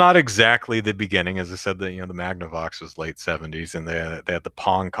 so not exactly the beginning, as I said. The Magnavox was late 70s, and they had the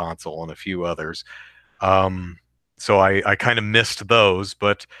Pong console and a few others. Um, so I kind of missed those,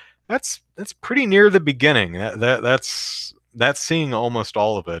 but that's pretty near the beginning. That's seeing almost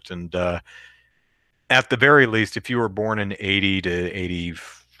all of it, and at the very least, if you were born in 80 to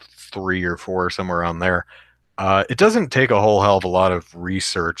 83 or four, or somewhere around there, it doesn't take a whole hell of a lot of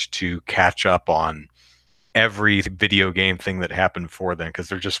research to catch up on every video game thing that happened before then because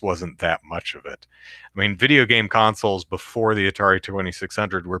there just wasn't that much of it. I mean, video game consoles before the Atari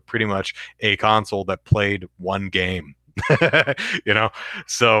 2600 were pretty much a console that played one game. you know,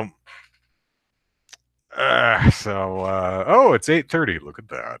 so oh, it's 8:30. Look at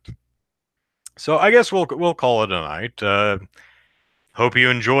that. So I guess we'll call it a night. Hope you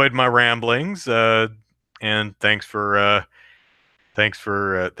enjoyed my ramblings, and thanks for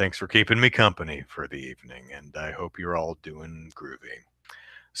keeping me company for the evening, and I hope you're all doing groovy.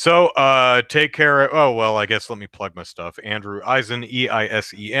 So, take care. Oh, well, I guess let me plug my stuff. Andrew Eisen,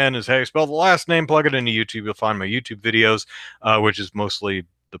 Eisen, is how you spell the last name. Plug it into YouTube. You'll find my YouTube videos, which is mostly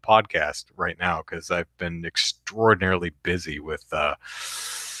the podcast right now because I've been extraordinarily busy with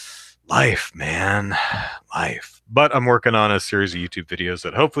life, man. Life. But I'm working on a series of YouTube videos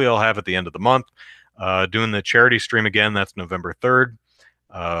that hopefully I'll have at the end of the month. Doing the charity stream again. That's November 3rd.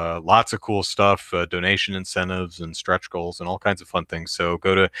 Lots of cool stuff, donation incentives and stretch goals and all kinds of fun things. So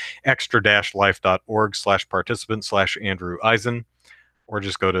go to extra-life.org/participant/Andrew Eisen, or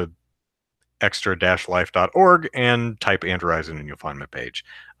just go to extra-life.org and type Andrew Eisen and you'll find my page.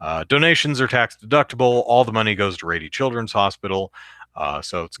 Donations are tax deductible. All the money goes to Rady Children's Hospital.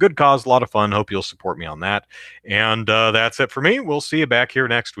 So it's a good cause, a lot of fun. Hope you'll support me on that. And that's it for me. We'll see you back here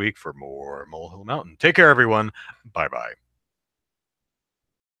next week for more Molehill Mountain. Take care, everyone. Bye-bye.